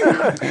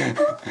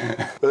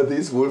 But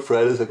these Wolf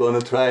Riders are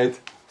gonna try it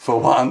for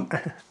 1.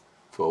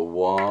 For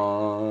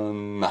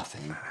 1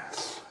 nothing.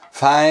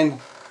 Fine.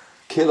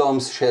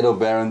 Kilom's Shadow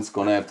Baron's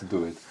gonna have to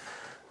do it.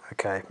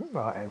 Okay,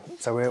 right.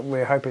 So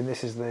we're hoping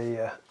this is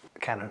the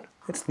cannon.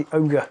 It's the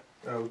ogre.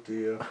 Oh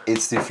dear.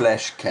 It's the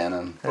flash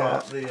cannon.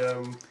 But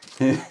the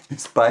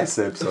His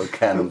biceps are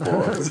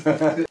cannonballs.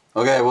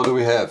 Okay, what do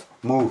we have?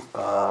 Move.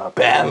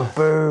 Bam.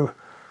 Boo.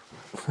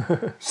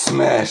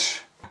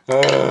 Smash.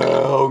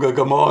 Ogre,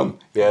 come on.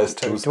 Yes,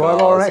 2 Do I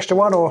roll an extra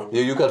 1 or?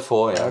 Yeah, you got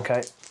 4, yeah.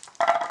 Okay.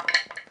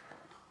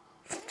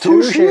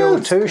 2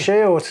 shields. 2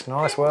 shields.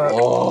 Nice work.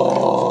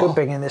 Oh. Good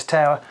being in this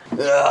tower.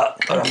 Yeah,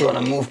 I'm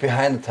gonna move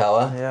behind the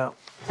tower. Yeah.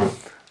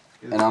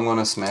 And I'm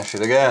gonna smash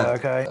it again.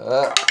 Okay.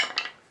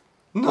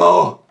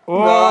 No!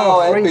 Oh,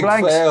 no, 3 epic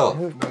blanks. fail.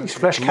 These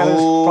flesh cannons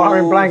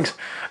firing blanks.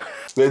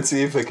 Let's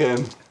see if I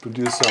can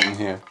produce something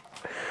here.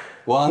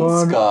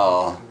 1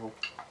 skull.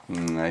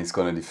 He's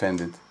gonna defend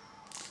it.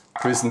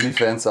 Prison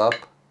defense up.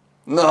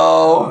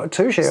 No!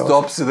 2 shields.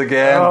 Stops it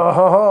again.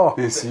 Oh,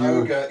 This the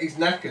ogre, he's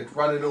knackered,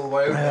 running all the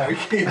way over there.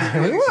 What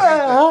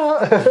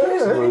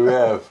do we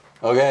have?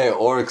 Okay,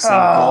 orcs and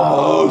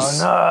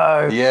combos.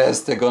 Oh no.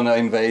 Yes, they're gonna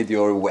invade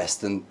your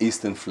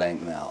eastern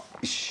flank now.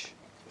 Ish.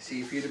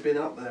 See, if you'd have been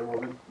up there,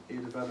 Robin,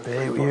 you'd have had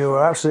a You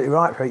were absolutely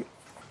right, Pete.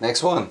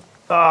 Next one.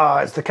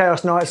 It's the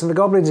Chaos Knights and the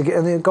Goblins again,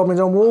 and the Goblins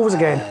on Wolves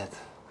again.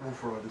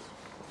 Wolf Riders.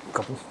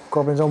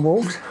 Goblins on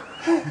Wolves.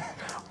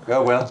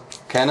 Oh well,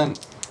 cannon.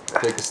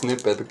 Take a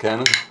snip at the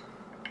cannon.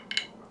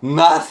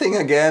 Nothing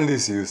again,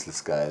 these useless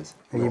guys.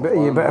 You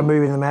better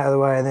moving them out of the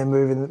way and then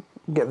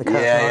get the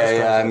Chaos Knights.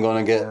 Yeah, I'm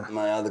gonna get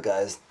my other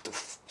guys,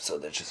 so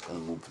they're just gonna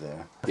move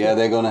there. Yeah,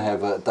 they're gonna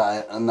have a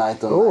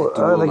knight on. Oh,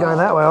 they're going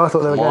that way. I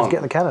thought they were going to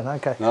get the cannon.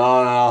 Okay.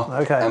 No.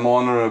 Okay. I'm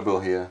honourable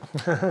here.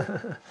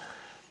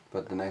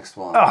 But the next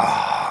one.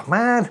 Oh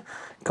man,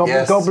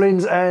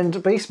 Goblins and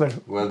Beastmen.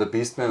 Well, the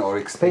Beastmen are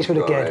extinct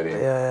Beastmen again. already.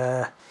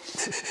 Yeah.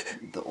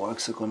 The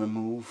orcs are gonna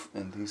move,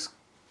 and these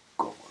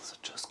goblins are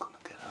just gonna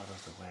get out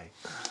of the way.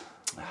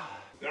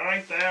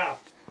 Right there.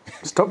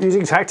 Stop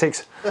using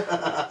tactics.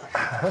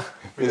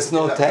 It's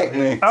no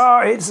technique.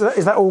 Oh, is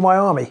that all my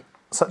army,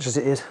 such as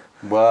it is?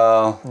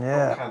 Well,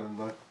 Yeah. Cannon,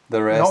 though.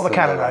 the rest. Not the of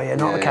cannon, it. though. Yeah,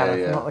 not the cannon.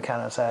 Yeah. Not the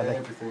cannon. Sadly.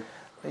 Everything.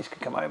 These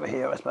could come over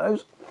here, I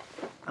suppose,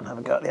 and have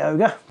a go at the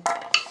ogre.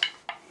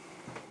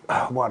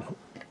 1.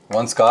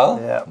 1 skull.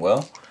 Yeah.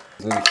 Well,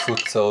 little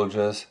foot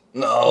soldiers.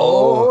 No.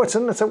 Oh, it's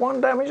a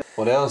 1 damage.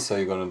 What else are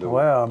you gonna do?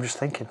 Well, I'm just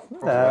thinking.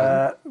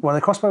 Well,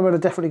 the crossbowmen are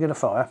definitely going to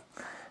fire.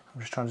 I'm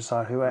just trying to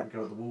decide who. Go at the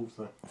wolves,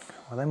 though.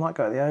 Well, they might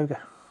go at the ogre.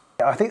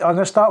 I think I'm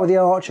going to start with the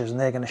archers, and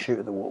they're going to shoot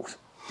at the wolves.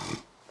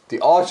 The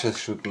archers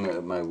shooting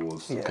at my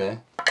wolves. Yeah. Okay.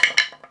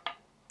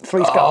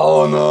 3 skulls.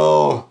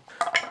 Oh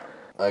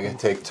no! I can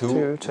take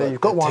 2. 2.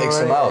 You've got that 1 takes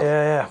already. them out.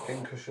 Yeah.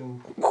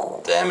 Pincushion.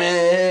 Damn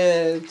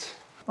it!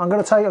 I'm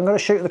going to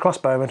shoot the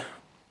crossbowmen.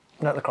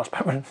 Not the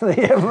crossbowmen. Shoot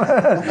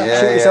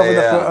yourself in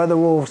the foot at the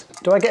wolves.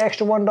 Do I get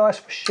extra 1 dice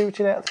for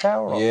shooting out the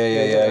tower? Or? Yeah.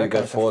 You Okay,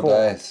 got so 4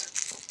 dice.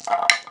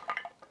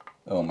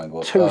 Oh my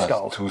god. 2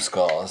 skulls. 2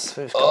 skulls.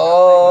 2 skulls.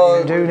 Oh!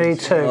 You do need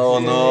 2. Oh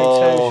You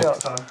no! need 2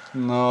 shots.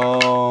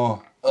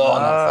 No! Oh,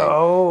 nothing.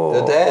 Oh,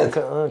 They're dead.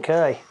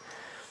 Okay.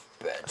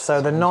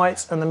 So the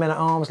knights and the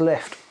men-at-arms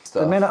left.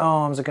 The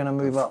men-at-arms are going to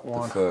move up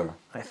 1, Fur.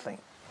 I think.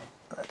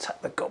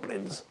 Attack the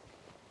goblins.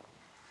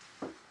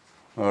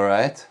 All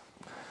right.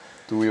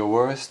 Do your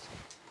worst.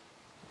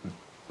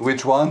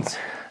 Which ones?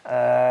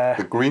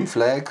 The green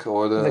flag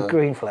or The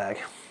green flag.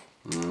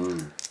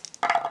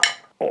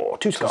 Oh,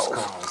 2 skulls.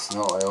 Skulls.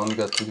 No, I only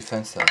got 2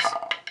 defense dice.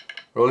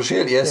 Roll a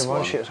shield, yes. Yeah,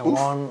 1 shield. So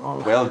 1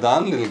 on. Well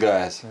done, little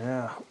guys.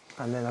 Yeah.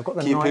 And then I've got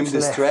the Keep him knights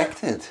left.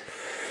 distracted.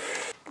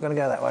 I'm going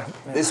to go that way.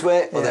 Yeah. This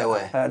way or that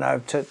way? No,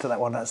 to that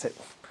one, that's it.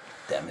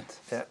 Damn it.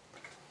 Yeah.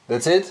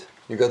 That's it?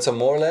 You got some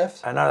more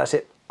left? No, that's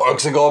it.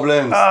 Orcs and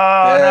goblins.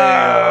 Oh,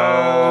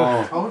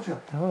 no. Told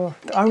you.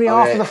 Only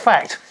after the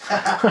fact.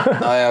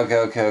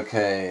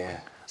 Okay.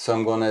 So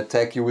I'm gonna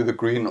attack you with the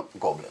green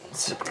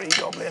goblins. Green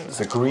goblins.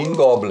 The green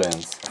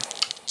goblins.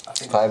 I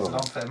think 5 it's of an them.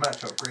 unfair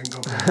matchup, Green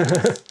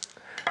Goblin.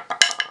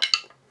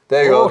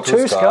 There you go.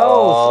 2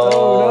 skulls.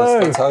 Oh, no.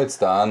 That's how it's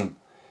done.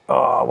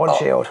 Oh, 1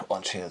 shield.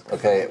 1 shield.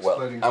 Okay,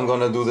 well, I'm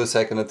gonna do the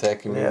second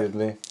attack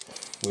immediately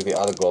with the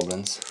other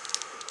goblins.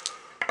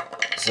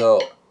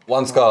 So,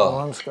 1 skull.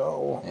 1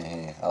 skull.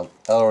 Yeah, I'll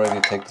already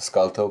take the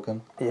skull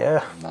token.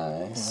 Yeah.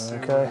 Nice.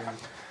 Okay.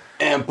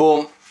 And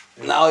boom.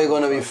 Now you're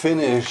gonna be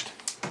finished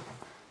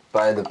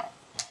by the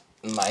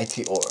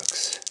mighty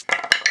orcs.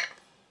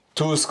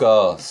 2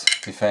 skulls.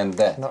 Defend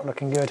that. Not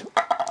looking good.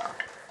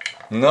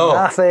 No.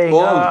 Nothing.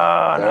 Boom.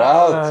 Oh, They're no.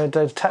 out.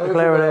 No, tactical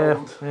error there.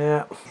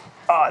 Yeah.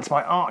 Oh, it's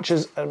my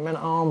archers and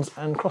men-at-arms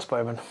and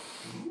crossbowmen.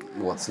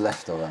 What's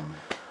left of them?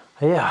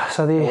 Yeah,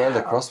 so the,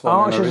 The crossbowmen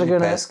archers are really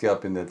going to pesky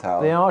up in the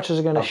tower. the archers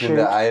are going to up shoot. in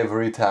the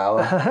ivory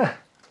tower.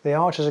 The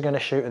archers are going to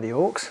shoot at the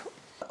orcs.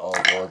 Oh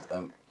god.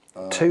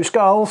 2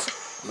 skulls.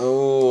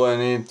 Oh, I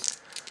need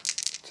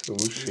 2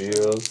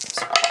 shields.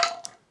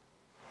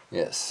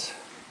 Yes.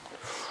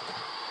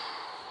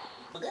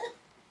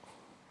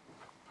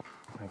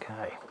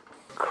 Okay.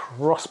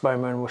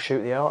 Crossbowman will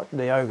shoot the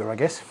ogre, I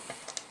guess.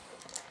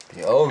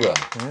 The ogre.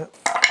 Yeah.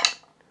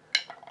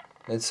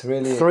 It's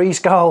really 3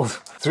 skulls.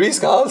 3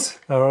 skulls.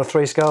 Or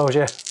 3 skulls,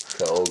 yeah.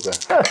 The ogre.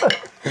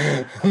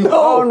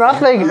 No. Oh,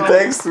 nothing. He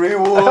takes 3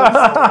 wounds.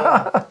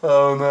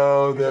 Oh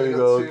no! There you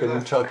go. Can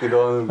you chuck it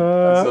on him?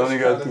 It's only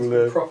got 2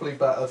 left. Properly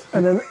battered.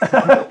 And then,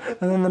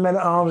 and then the men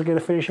at arms are going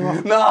to finish him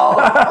off. No!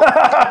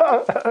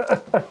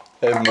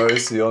 Have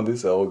mercy on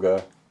this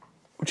ogre.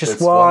 Just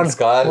That's one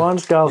skull. 1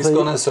 skull. He's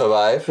gonna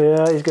survive.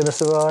 Yeah, he's going to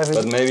survive.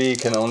 But maybe he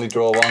can only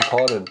draw 1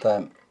 card at a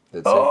time.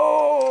 That's it.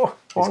 Oh,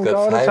 He's 1 got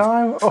card at a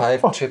time.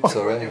 5 chips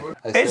already.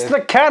 It's the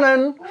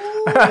cannon.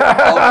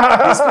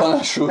 Oh, he's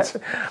gonna shoot.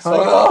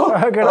 Oh no!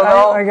 I'm gonna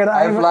Oh, aim- I'm gonna I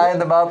aim at- fly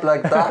them up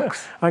like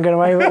ducks. I'm going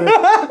to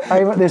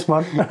aim at this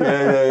one.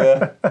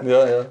 Yeah.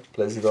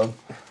 Place it on.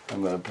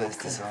 I'm gonna place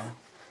this on.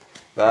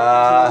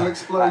 An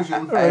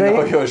explosion. I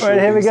know you're shooting. Right,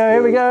 here we go.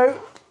 Here we skills. go.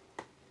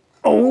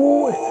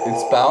 Oh,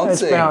 It's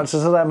bouncing. it's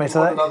bounces. So that means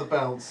On that. another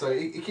bounce, so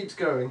it keeps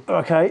going.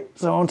 Okay,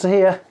 so on to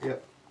here.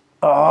 Yep.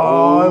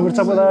 Oh, over the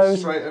top of those.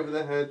 Straight over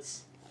their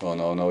heads. Oh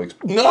no! No!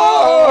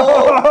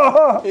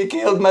 He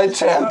killed my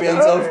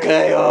champions of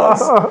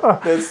chaos.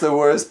 That's the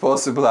worst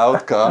possible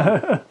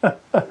outcome.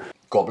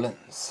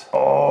 Goblins.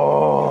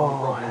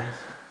 Oh,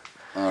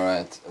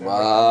 Alright.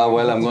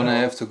 Well, I'm gonna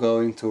have to go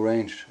into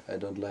range. I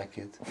don't like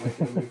it.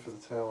 Making a move for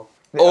the tower.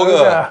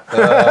 Ogre!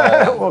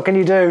 what can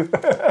you do?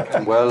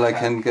 Well, I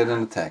can get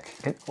an attack.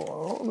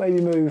 Oh,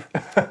 maybe move.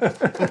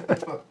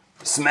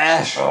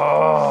 Smash!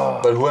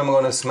 But who am I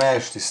gonna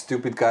smash? These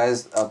stupid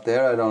guys up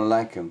there, I don't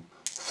like them.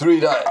 3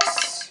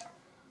 dice.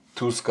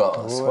 2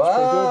 skulls.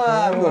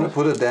 I'm gonna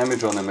put a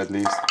damage on them at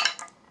least.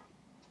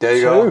 There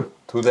you go.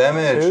 2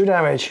 damage. 2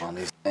 damage.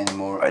 Any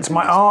more? It's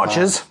my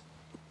archers,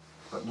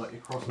 But not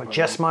your crossbow. but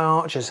just my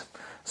archers.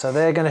 So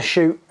they're going to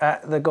shoot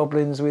at the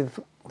goblins with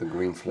The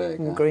green flag.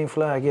 the green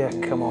flag. Yeah,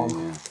 come on.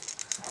 Yeah.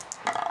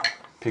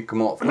 Pick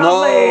them off.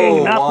 Nothing,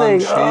 No! nothing. 1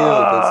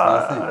 shield,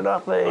 that's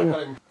nothing.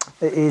 Nothing.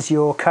 It is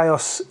your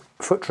chaos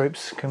foot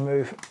troops can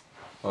move.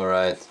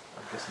 Alright.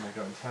 I'm guessing they're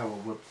going tower.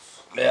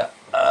 Whoops. Yeah.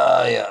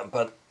 Yeah,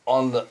 but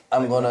on the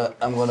I'm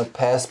gonna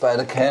pass by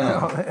the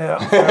cannon. Yeah,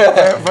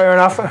 fair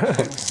enough.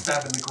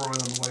 Stabbing the groin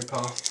on the way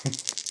past.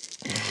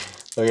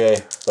 Okay,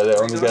 but I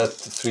only got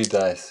 3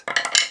 dice.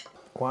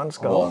 1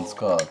 skull. 1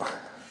 skull.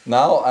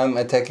 Now I'm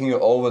attacking you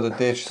over the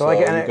ditch, so I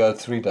get you it? got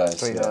 3 dice.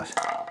 3 yeah. dice.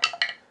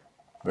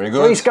 Very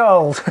good. 3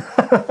 skulls.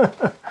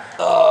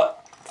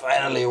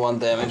 Finally 1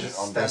 damage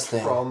on this Stab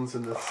thing. Franz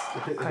in the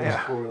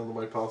groin on the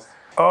way past.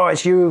 Oh,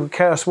 it's you,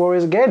 Chaos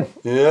Warriors again.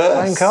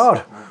 Yes. Same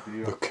card.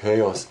 The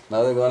chaos.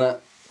 Now they're gonna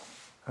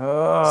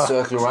Oh,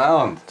 circle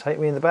around take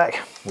me in the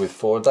back. with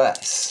 4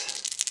 dice.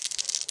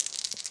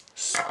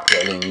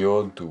 Spelling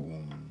your doom.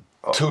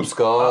 2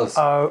 skulls.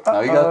 Now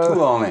you got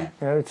 2 on me.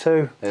 You know,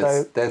 2.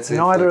 That's it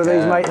neither for of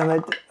these cannon.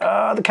 mate.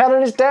 And the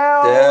cannon is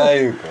down.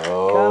 There you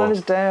go. Cannon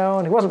is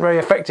down. It wasn't very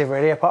effective,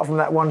 really, apart from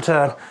that 1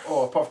 turn.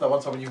 Oh, apart from that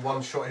one time when you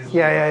one-shot his...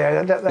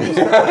 Yeah. That was,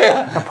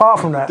 apart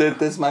from that.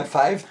 That's my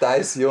 5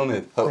 dice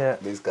unit. Oh, Yeah.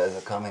 these guys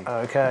are coming.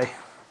 Okay.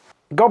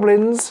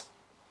 Goblins.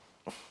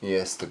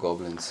 Yes, the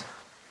goblins.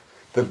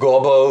 The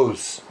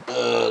gobbos.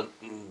 They're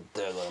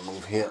gonna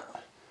move here.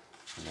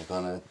 And they're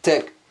gonna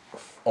attack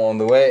on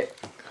the way.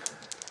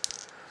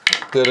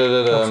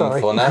 Sorry.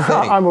 For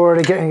nothing. I'm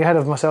already getting ahead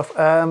of myself.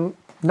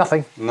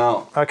 Nothing.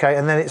 No. Okay,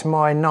 and then it's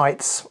my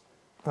knights.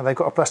 And they've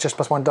got a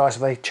 +1 dice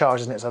if they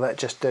charge, isn't it? So that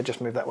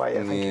just move that way.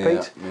 Yeah, thank you,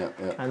 Pete. Yeah.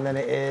 And then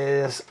it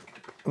is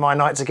my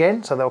knights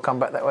again, so they'll come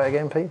back that way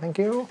again, Pete. Thank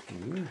you.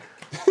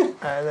 And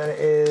then it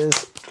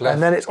is,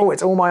 and then it's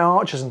all my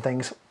archers and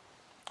things,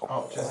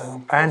 Archers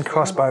and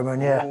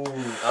crossbowmen. Yeah.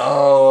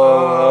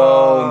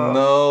 Oh,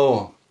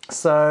 no.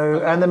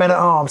 So and the men at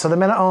arms. So the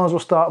men at arms will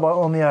start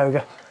on the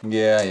ogre.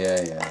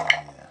 Yeah.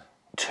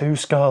 2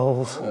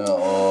 skulls.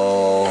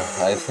 Oh,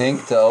 I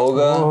think the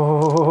ogre.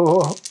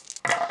 Oh,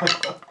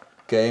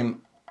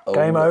 Game over.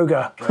 game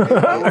ogre.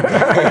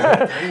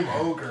 Game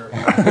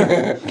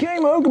ogre.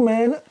 Game ogre,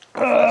 man.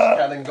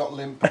 Cannon got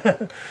limp.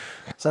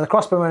 So the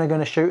crossbowmen are going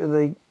to shoot at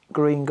the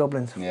green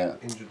goblins. Yeah.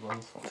 Injured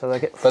ones. So they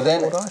get But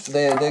then 4 dice.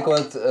 they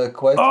got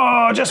quite.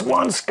 Oh, just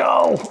 1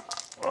 skull.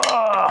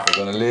 Oh.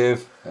 They're gonna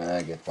live.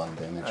 I get 1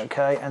 damage.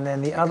 Okay, and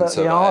then the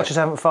survive. archers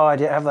haven't fired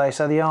yet, have they?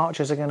 So the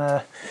archers are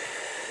gonna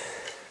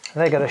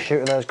They're going to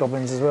shoot at those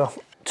goblins as well.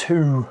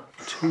 Two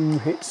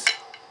hits.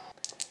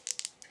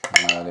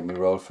 Let me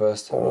roll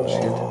first.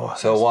 Oh,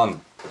 so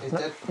 1.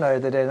 No,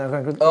 they did.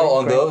 Oh,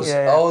 on those?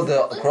 Yeah. Oh,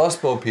 the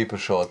crossbow people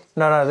shot.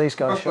 No, these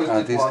guys shot.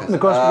 Ah, these guys. The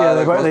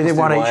crossbow, they did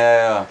one each.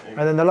 Yeah. And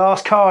then the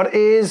last card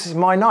is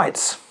my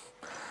knights.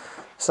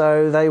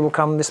 So they will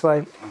come this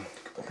way.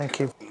 Thank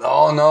you.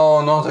 Oh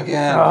no, not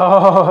again.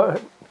 Oh,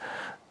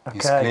 okay.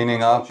 He's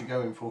cleaning up. What are you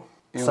going for?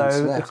 So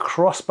the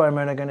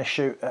crossbowmen are going to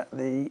shoot at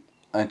the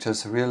I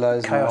just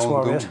realized Chaos my own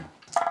Warriors. doom.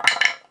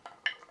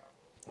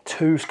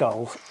 2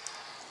 skulls.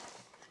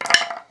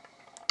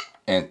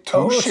 And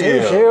 2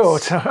 shields. 2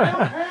 shields.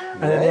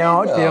 And then the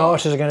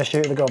archers are going to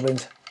shoot the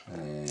goblins.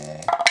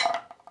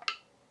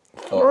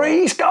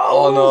 3 skulls.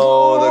 Oh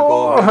no, the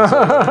goblins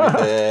are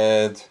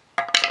dead.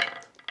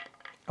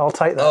 I'll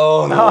take that.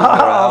 Oh no,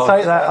 I'll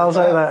take that. I'll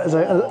take that.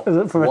 Is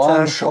it for a 1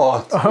 turn?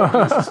 shot.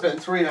 I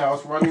spent 3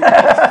 hours running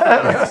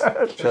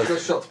past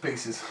just shot to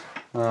pieces.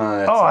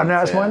 Oh,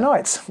 now it's my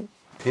knights.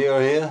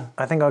 Here.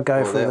 I think I'll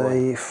go for that the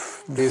way.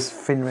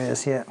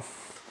 Finrears, yeah.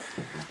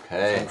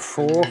 Okay.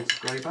 4.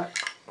 Greyback.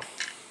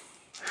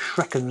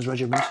 Shrekken's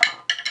regiment.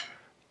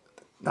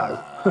 No.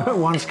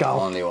 1 skull.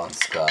 Only 1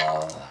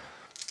 skull.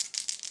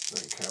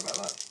 Don't care about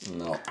that.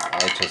 No,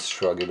 I just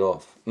shrug it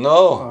off.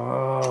 No!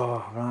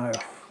 Oh, no.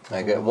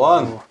 I get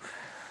 1.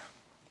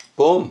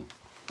 Boom.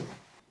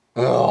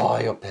 Oh,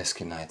 your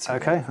pesky knights.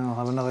 Okay, I'll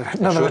have another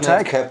Shouldn't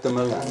attack. have kept them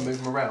alive.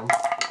 Move them around.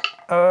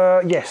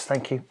 Yes,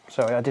 thank you.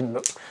 Sorry, I didn't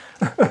look.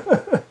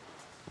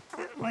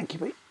 Thank you,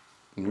 Pete.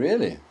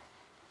 Really?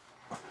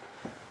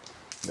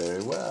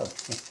 Very well.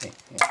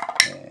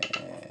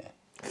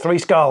 3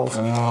 skulls.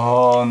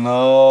 Oh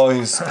no,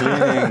 he's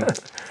cleaning.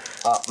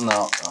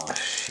 No. Oh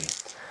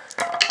shit.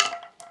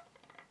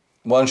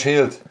 1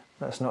 shield.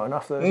 That's not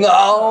enough though.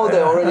 No,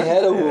 they already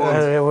had a wound.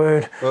 A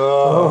wound.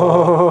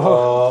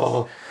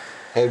 Oh.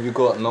 Have you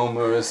got no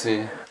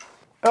mercy?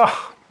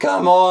 Oh,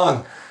 Come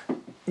on.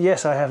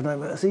 yes, I have no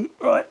mercy.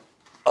 Right.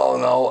 Oh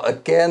no,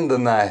 again the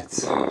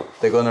knights.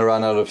 They're gonna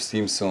run out of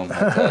steam soon,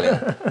 I tell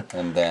you.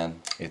 And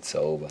then it's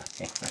over.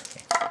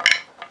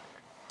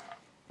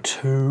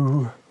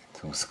 2.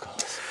 2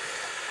 skulls.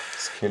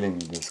 He's killing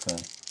me, this guy.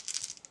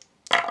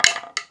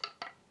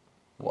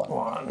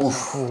 1.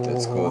 Oof,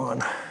 that's good.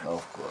 1.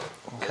 Oh,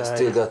 good. Okay.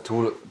 Still got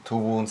two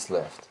wounds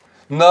left.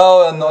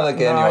 No, and not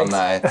again, your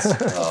Knights.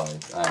 knights. Oh,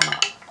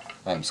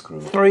 I'm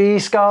screwed. 3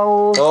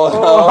 skulls.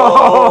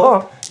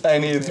 Oh no! I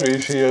need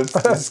 3 shields.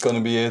 This is gonna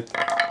be it.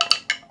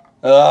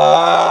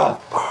 Ah!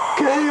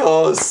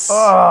 Chaos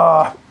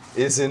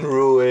is in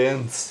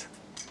ruins.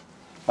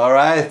 All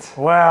right.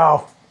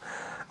 Wow.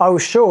 I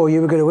was sure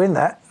you were going to win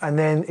that, and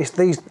then it's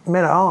these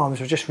men at arms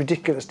were just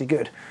ridiculously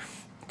good,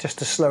 just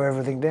to slow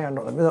everything down.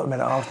 Not the men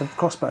at arms, the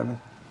crossbowmen.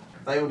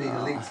 They all need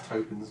elite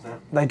tokens now.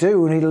 They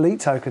do need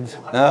elite tokens.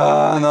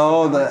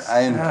 No,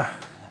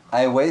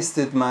 I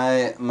wasted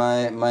my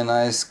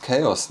nice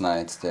chaos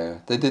knights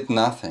there. They did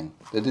nothing.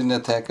 They didn't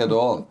attack at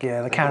all.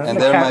 Yeah, the cannon. And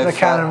the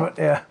cannon.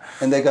 Yeah.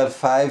 And they got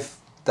 5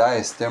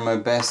 dice. They're my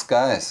best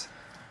guys.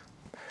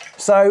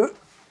 So,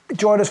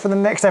 join us for the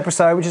next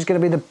episode, which is going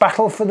to be the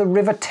battle for the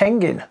River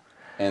Tenguin.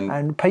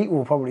 And Pete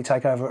will probably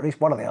take over at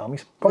least one of the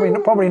armies.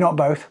 Probably not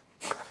both.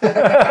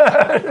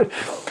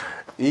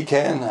 He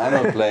can. I'm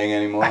not playing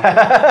anymore.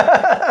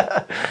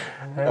 I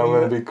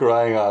will be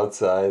crying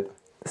outside.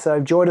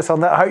 So join us on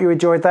that. I hope you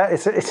enjoyed that.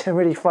 It's a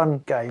really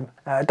fun game.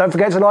 Don't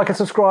forget to like and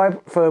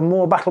subscribe for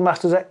more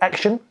Battlemasters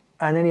action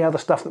and any other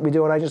stuff that we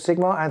do on Age of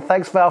Sigmar. And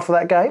thanks, Val, for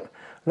that game.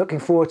 Looking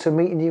forward to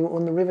meeting you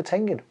on the River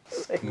Tenguin.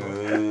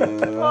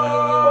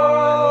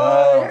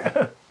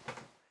 Bye.